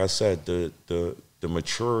like I said, the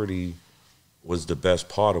maturity was the best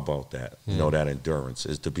part about that. That endurance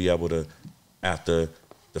is to be able to. After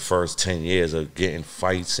the first 10 years of getting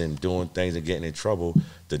fights and doing things and getting in trouble,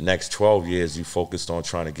 the next 12 years you focused on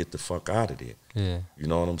trying to get the fuck out of there. Yeah. You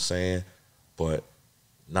know what I'm saying? But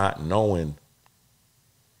not knowing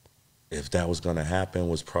if that was going to happen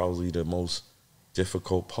was probably the most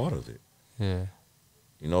difficult part of it. Yeah.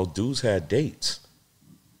 Dudes had dates.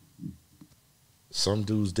 Some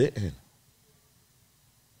dudes didn't.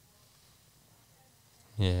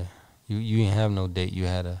 Yeah. You didn't have no date. You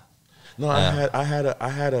had a... No, I had a.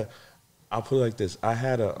 I'll put it like this. I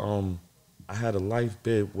had a life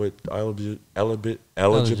bid with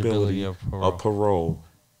eligibility of parole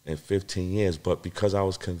in 15 years, but because I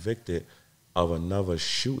was convicted of another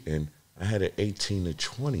shooting, I had an 18 to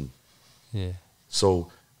 20. Yeah.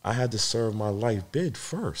 So I had to serve my life bid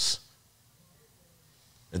first,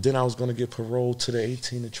 and then I was going to get paroled to the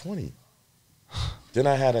 18 to 20. Then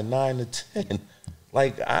I had a 9 to 10.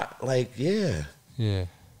 Yeah. Yeah.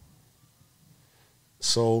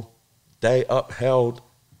 So they upheld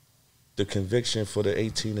the conviction for the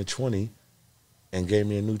 18 to 20 and gave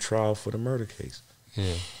me a new trial for the murder case.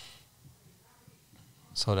 Yeah.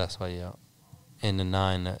 So that's why you out. And the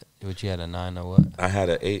 9, what you had a 9 or what? I had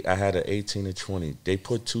a 18 to 20. They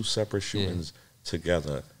put 2 separate shootings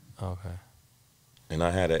together. Okay. And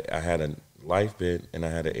I had a life bid and I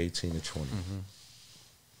had an 18 to 20. Mm-hmm.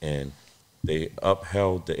 And they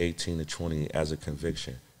upheld the 18 to 20 as a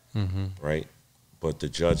conviction, right? But the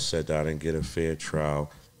judge said that I didn't get a fair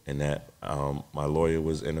trial and that my lawyer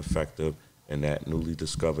was ineffective and that newly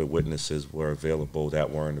discovered witnesses were available that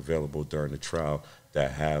weren't available during the trial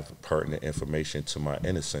that have pertinent information to my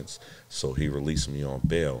innocence. So he released me on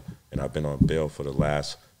bail. And I've been on bail for the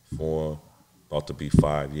last about to be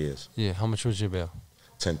 5 years. Yeah, how much was your bail?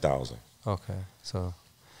 $10,000. Okay, so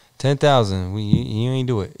 10,000. You ain't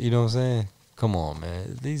do it. You know what I'm saying? Come on,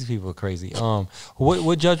 man. These people are crazy.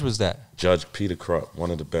 What judge was that? Judge Peter Krupp,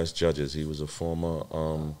 one of the best judges. He was a former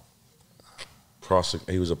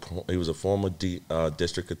he was a former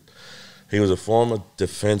he was a former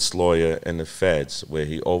defense lawyer in the feds where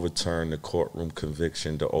he overturned the courtroom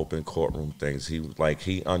conviction, the open courtroom things.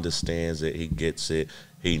 He understands it. He gets it.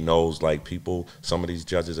 He knows, like, people, some of these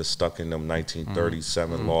judges are stuck in them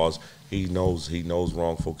 1937 laws. He knows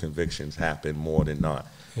wrongful convictions happen more than not.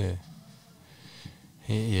 Yeah.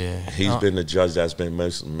 Yeah. He's been the judge that's been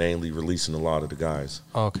mainly releasing a lot of the guys.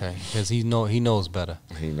 Okay, because he knows better.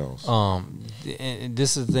 He knows. And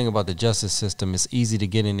this is the thing about the justice system. It's easy to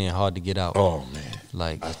get in there, hard to get out. Oh, man.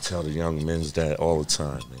 Like, I tell the young men that all the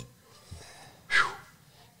time, man.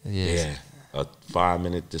 Whew. Yeah. A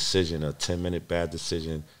 5-minute decision, a 10-minute bad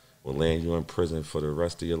decision will land you in prison for the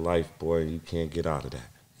rest of your life, boy. You can't get out of that.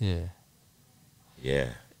 Yeah. Yeah.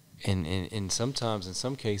 And sometimes, in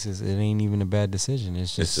some cases, it ain't even a bad decision.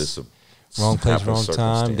 It's just a wrong place, wrong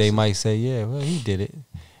time. They might say, yeah, well, he did it.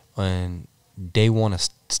 And they want to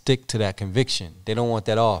stick to that conviction. They don't want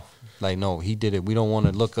that off. Like, no, he did it. We don't want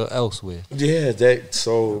to look elsewhere. Yeah,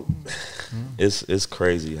 it's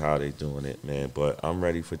crazy how they doing it, man. But I'm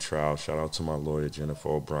ready for trial. Shout out to my lawyer, Jennifer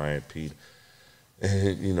O'Brien, Pete.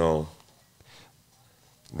 And,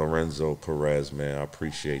 Lorenzo Perez, man. I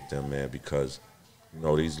appreciate them, man, because,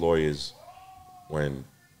 these lawyers, when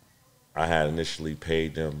I had initially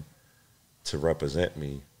paid them to represent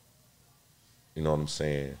me, you know what I'm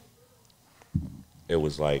saying? It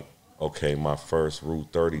was like, okay, my first Rule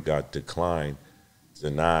 30 got denied,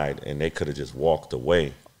 and they could have just walked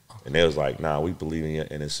away. And they was like, nah, we believe in your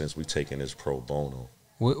innocence. We taking this pro bono.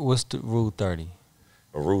 What's the Rule 30?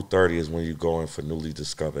 A Rule 30 is when you go in for newly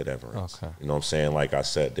discovered evidence. Okay. You know what I'm saying? Like I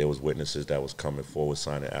said, there was witnesses that was coming forward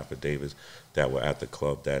signing affidavits that were at the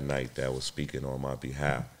club that night that was speaking on my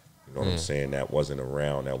behalf. You know what I'm saying? That wasn't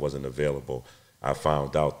around, that wasn't available. I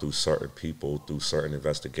found out through certain people, through certain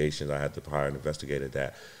investigations, I had to hire an investigator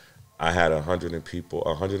that I had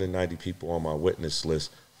 190 people on my witness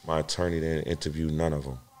list. My attorney didn't interview none of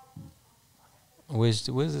them. Where's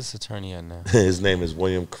this attorney at now? His name is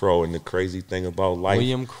William Crow, and the crazy thing about life...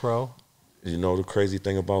 William Crow? You know the crazy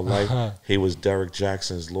thing about life? He was Derek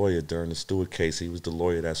Jackson's lawyer during the Stuart case. He was the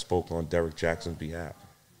lawyer that spoke on Derek Jackson's behalf.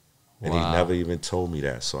 And he never even told me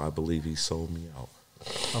that, so I believe he sold me out.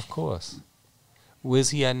 Of course. Where's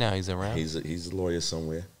he at now? He's around? He's a lawyer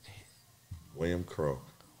somewhere. William Crow.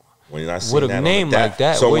 When I with a name like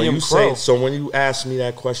that, so William Crow. So when you ask me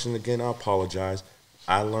that question again, I apologize.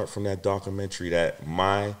 I learned from that documentary that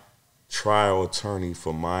my trial attorney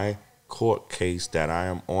for my court case that I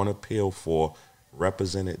am on appeal for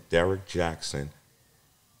represented Derek Jackson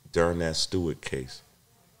during that Stuart case.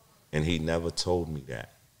 And he never told me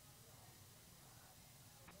that.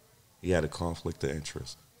 He had a conflict of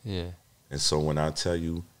interest. Yeah. And so when I tell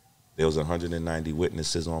you there was 190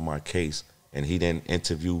 witnesses on my case and he didn't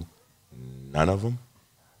interview none of them,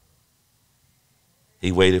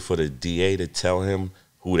 he waited for the DA to tell him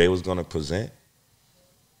who they was going to present.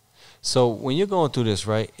 So when you're going through this,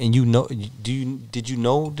 right, and did you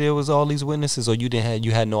know there was all these witnesses, or you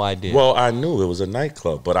had no idea? Well, I knew it was a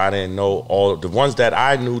nightclub, but I didn't know all the ones that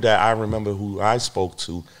I knew that I remember who I spoke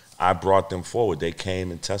to. I brought them forward. They came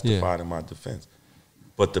and testified in my defense.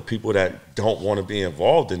 But the people that don't want to be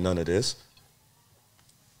involved in none of this,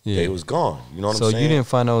 they was gone. You know what I'm saying? So you didn't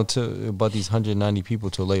find out about these 190 people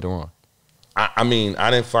till later on. I mean,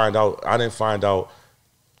 I didn't find out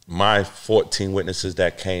my 14 witnesses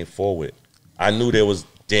that came forward. I knew there was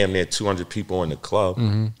damn near 200 people in the club.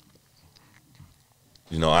 Mm-hmm.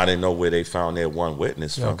 You know, I didn't know where they found their one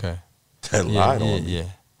witness from. Okay. That lied on me.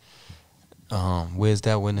 Yeah. Where's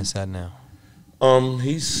that witness at now?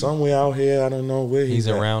 He's somewhere out here. I don't know where he's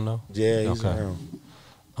around though. Yeah, he's around.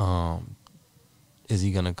 Is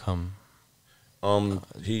he gonna come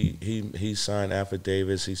He signed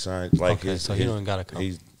affidavits. He signed like okay, so he don't gotta come.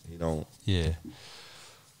 He don't. Yeah.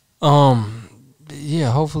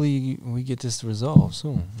 Yeah. Hopefully we get this resolved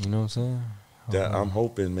soon. You know what I'm saying? That I'm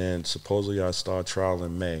hoping, man. Supposedly I start trial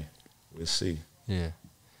in May. We'll see. Yeah.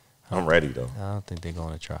 I'm ready though. I don't think they're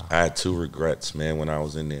going to trial. I had 2 regrets, man, when I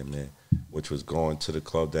was in there, man, which was going to the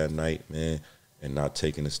club that night, man, and not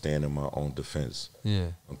taking a stand in my own defense. Yeah.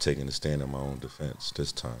 I'm taking a stand in my own defense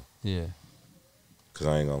this time. Yeah. Because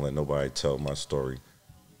I ain't going to let nobody tell my story.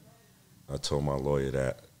 I told my lawyer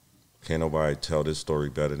that. Can't nobody tell this story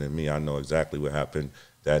better than me. I know exactly what happened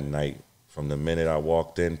that night from the minute I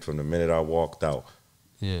walked in, from the minute I walked out.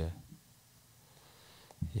 Yeah.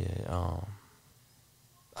 Yeah.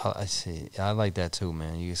 I see. I like that too,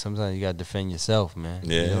 man. Sometimes you got to defend yourself, man.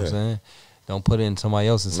 Yeah. You know what I'm saying? Don't put it in somebody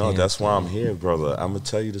else's hands. No, that's why I'm here, brother. I'm going to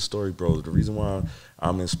tell you the story, bro. The reason why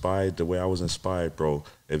I'm inspired the way I was inspired, bro,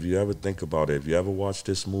 if you ever think about it, if you ever watch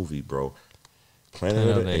this movie, bro,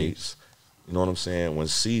 Planet of the Apes, you know what I'm saying? When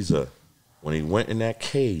Caesar, when he went in that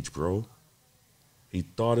cage, bro, he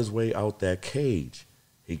thought his way out that cage.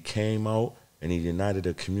 He came out and he united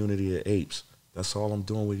a community of apes. That's all I'm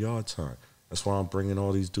doing with Yard Time. That's why I'm bringing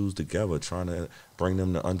all these dudes together, trying to bring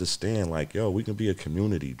them to understand, like, yo, we can be a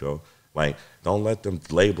community, dog. Like, don't let them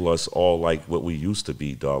label us all like what we used to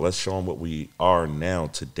be, dog. Let's show them what we are now,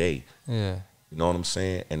 today. Yeah. You know what I'm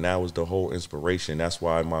saying? And that was the whole inspiration. That's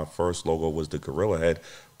why my first logo was the gorilla head.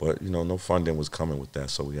 But, you know, no funding was coming with that,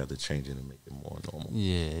 so we had to change it and make it more normal.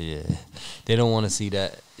 Yeah. They don't want to see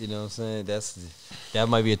that. You know what I'm saying? That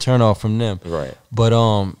might be a turnoff from them. Right. But,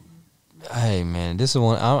 hey, man, this is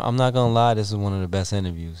one. I'm not going to lie. This is one of the best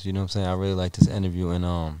interviews. You know what I'm saying? I really like this interview, and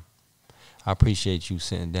I appreciate you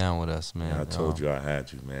sitting down with us, man. Yeah, I told you I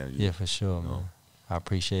had you, man. Yeah, for sure, man. I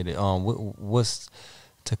appreciate it. What's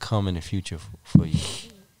to come in the future for you?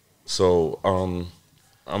 So,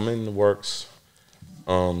 I'm in the works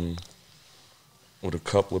with a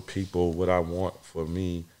couple of people. What I want for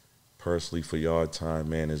me personally for Yard Time,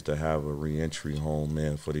 man, is to have a reentry home,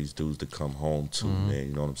 man, for these dudes to come home to, man.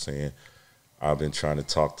 You know what I'm saying? I've been trying to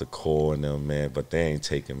talk to Core and them, man, but they ain't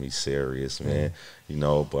taking me serious, man. You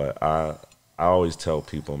know, but I always tell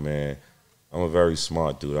people, man, I'm a very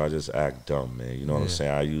smart dude. I just act dumb, man. You know what I'm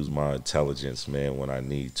saying? I use my intelligence, man, when I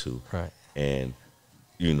need to. Right. And,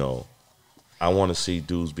 you know, I want to see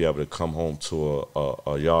dudes be able to come home to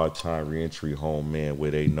a Yard Time reentry home, man,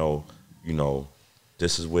 where they know, you know,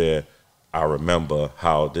 this is where I remember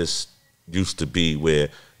how this used to be, where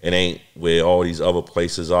it ain't where all these other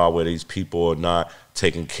places are, where these people are not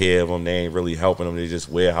taking care of them. They ain't really helping them. They just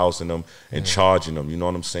warehousing them and charging them. You know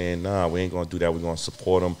what I'm saying? Nah, we ain't going to do that. We're going to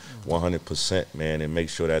support them 100%, man, and make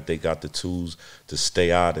sure that they got the tools to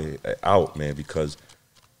stay out, man, because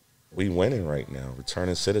we winning right now.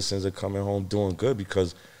 Returning citizens are coming home doing good,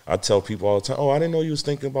 because I tell people all the time, oh, I didn't know you was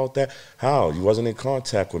thinking about that. How? You wasn't in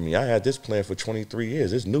contact with me. I had this plan for 23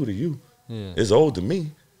 years. It's new to you. Yeah. It's old to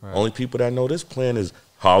me. Right. Only people that know this plan is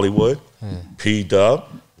Hollywood, P-Dub,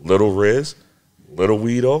 Little Riz, Little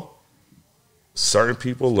Weedo, certain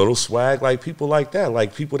people, Little Swag, like people like that,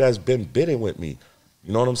 like people that's been bidding with me.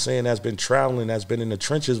 You know what I'm saying? That's been traveling, that's been in the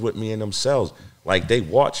trenches with me in themselves. Like, they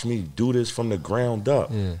watched me do this from the ground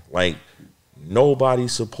up. Yeah. Like, nobody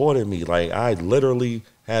supported me. Like, I literally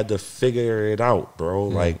had to figure it out, bro.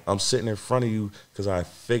 Yeah. Like, I'm sitting in front of you because I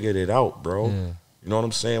figured it out, bro. Yeah. You know what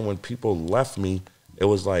I'm saying? When people left me, it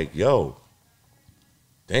was like, yo,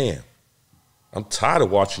 damn, I'm tired of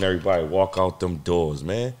watching everybody walk out them doors,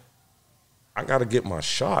 man. I got to get my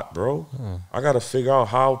shot, bro. I got to figure out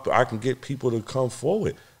how I can get people to come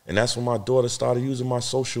forward. And that's when my daughter started using my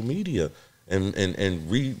social media and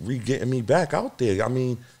getting me back out there. I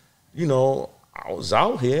mean, you know, I was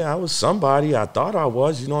out here. I was somebody. I thought I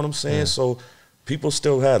was, you know what I'm saying? So people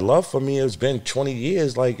still had love for me. It's been 20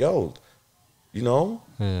 years, like, yo, you know?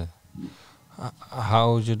 Yeah. How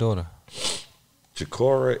old is your daughter?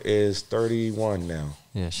 Jakora is 31 now.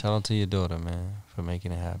 Yeah, shout out to your daughter, man, for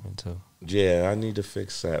making it happen, too. Yeah, I need to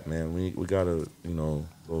fix that, man. We got a, you know,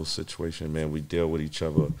 little situation, man. We deal with each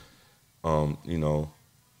other. You know,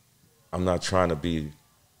 I'm not trying to be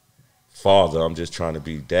father. I'm just trying to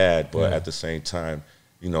be dad. But at the same time,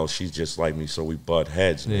 you know, she's just like me, so we butt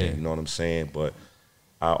heads, man. Yeah. You know what I'm saying? But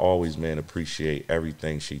I always, man, appreciate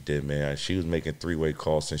everything she did, man. She was making three-way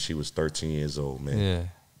calls since she was 13 years old, man. Yeah.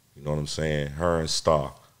 You know what I'm saying? Her and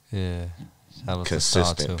Star. Yeah. Shout out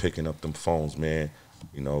Consistent, to Star, too. picking up them phones, man.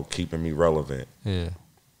 You know, keeping me relevant. Yeah.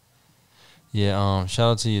 Yeah,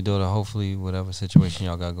 shout out to your daughter. Hopefully, whatever situation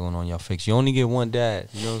y'all got going on, y'all fix. You only get one dad,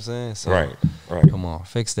 you know what I'm saying? So, Right. come on,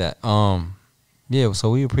 fix that. Yeah,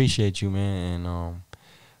 so we appreciate you, man, and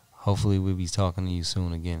hopefully we'll be talking to you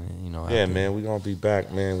soon again. Yeah, man, we're gonna be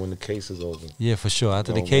back, man, when the case is over. Yeah, for sure.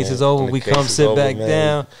 After the case is over, we come sit back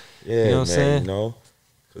down. Yeah, you know what I'm saying?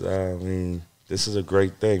 Because I mean, this is a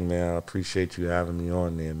great thing, man. I appreciate you having me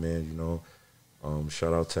on there, man.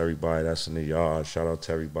 Shout out to everybody that's in the yard. Shout out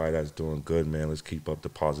to everybody that's doing good, man. Let's keep up the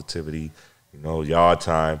positivity. Yard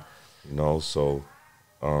time. So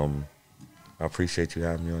I appreciate you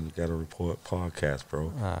having me on the Ghetto Report Podcast,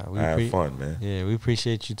 bro. I had fun, man. Yeah, we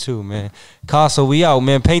appreciate you too, man. Casa, we out,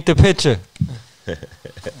 man. Paint the picture.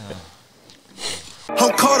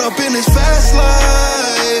 I'm caught up in this fast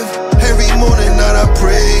life. Every morning night I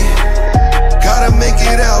pray. Gotta make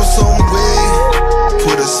it out some way.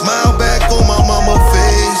 Put a smile back on my mama's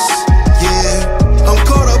face. Yeah, I'm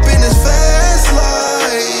caught up in this fast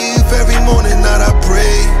life. Every morning night I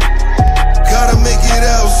pray. Gotta make it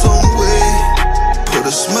out some way. Put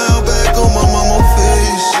a smile back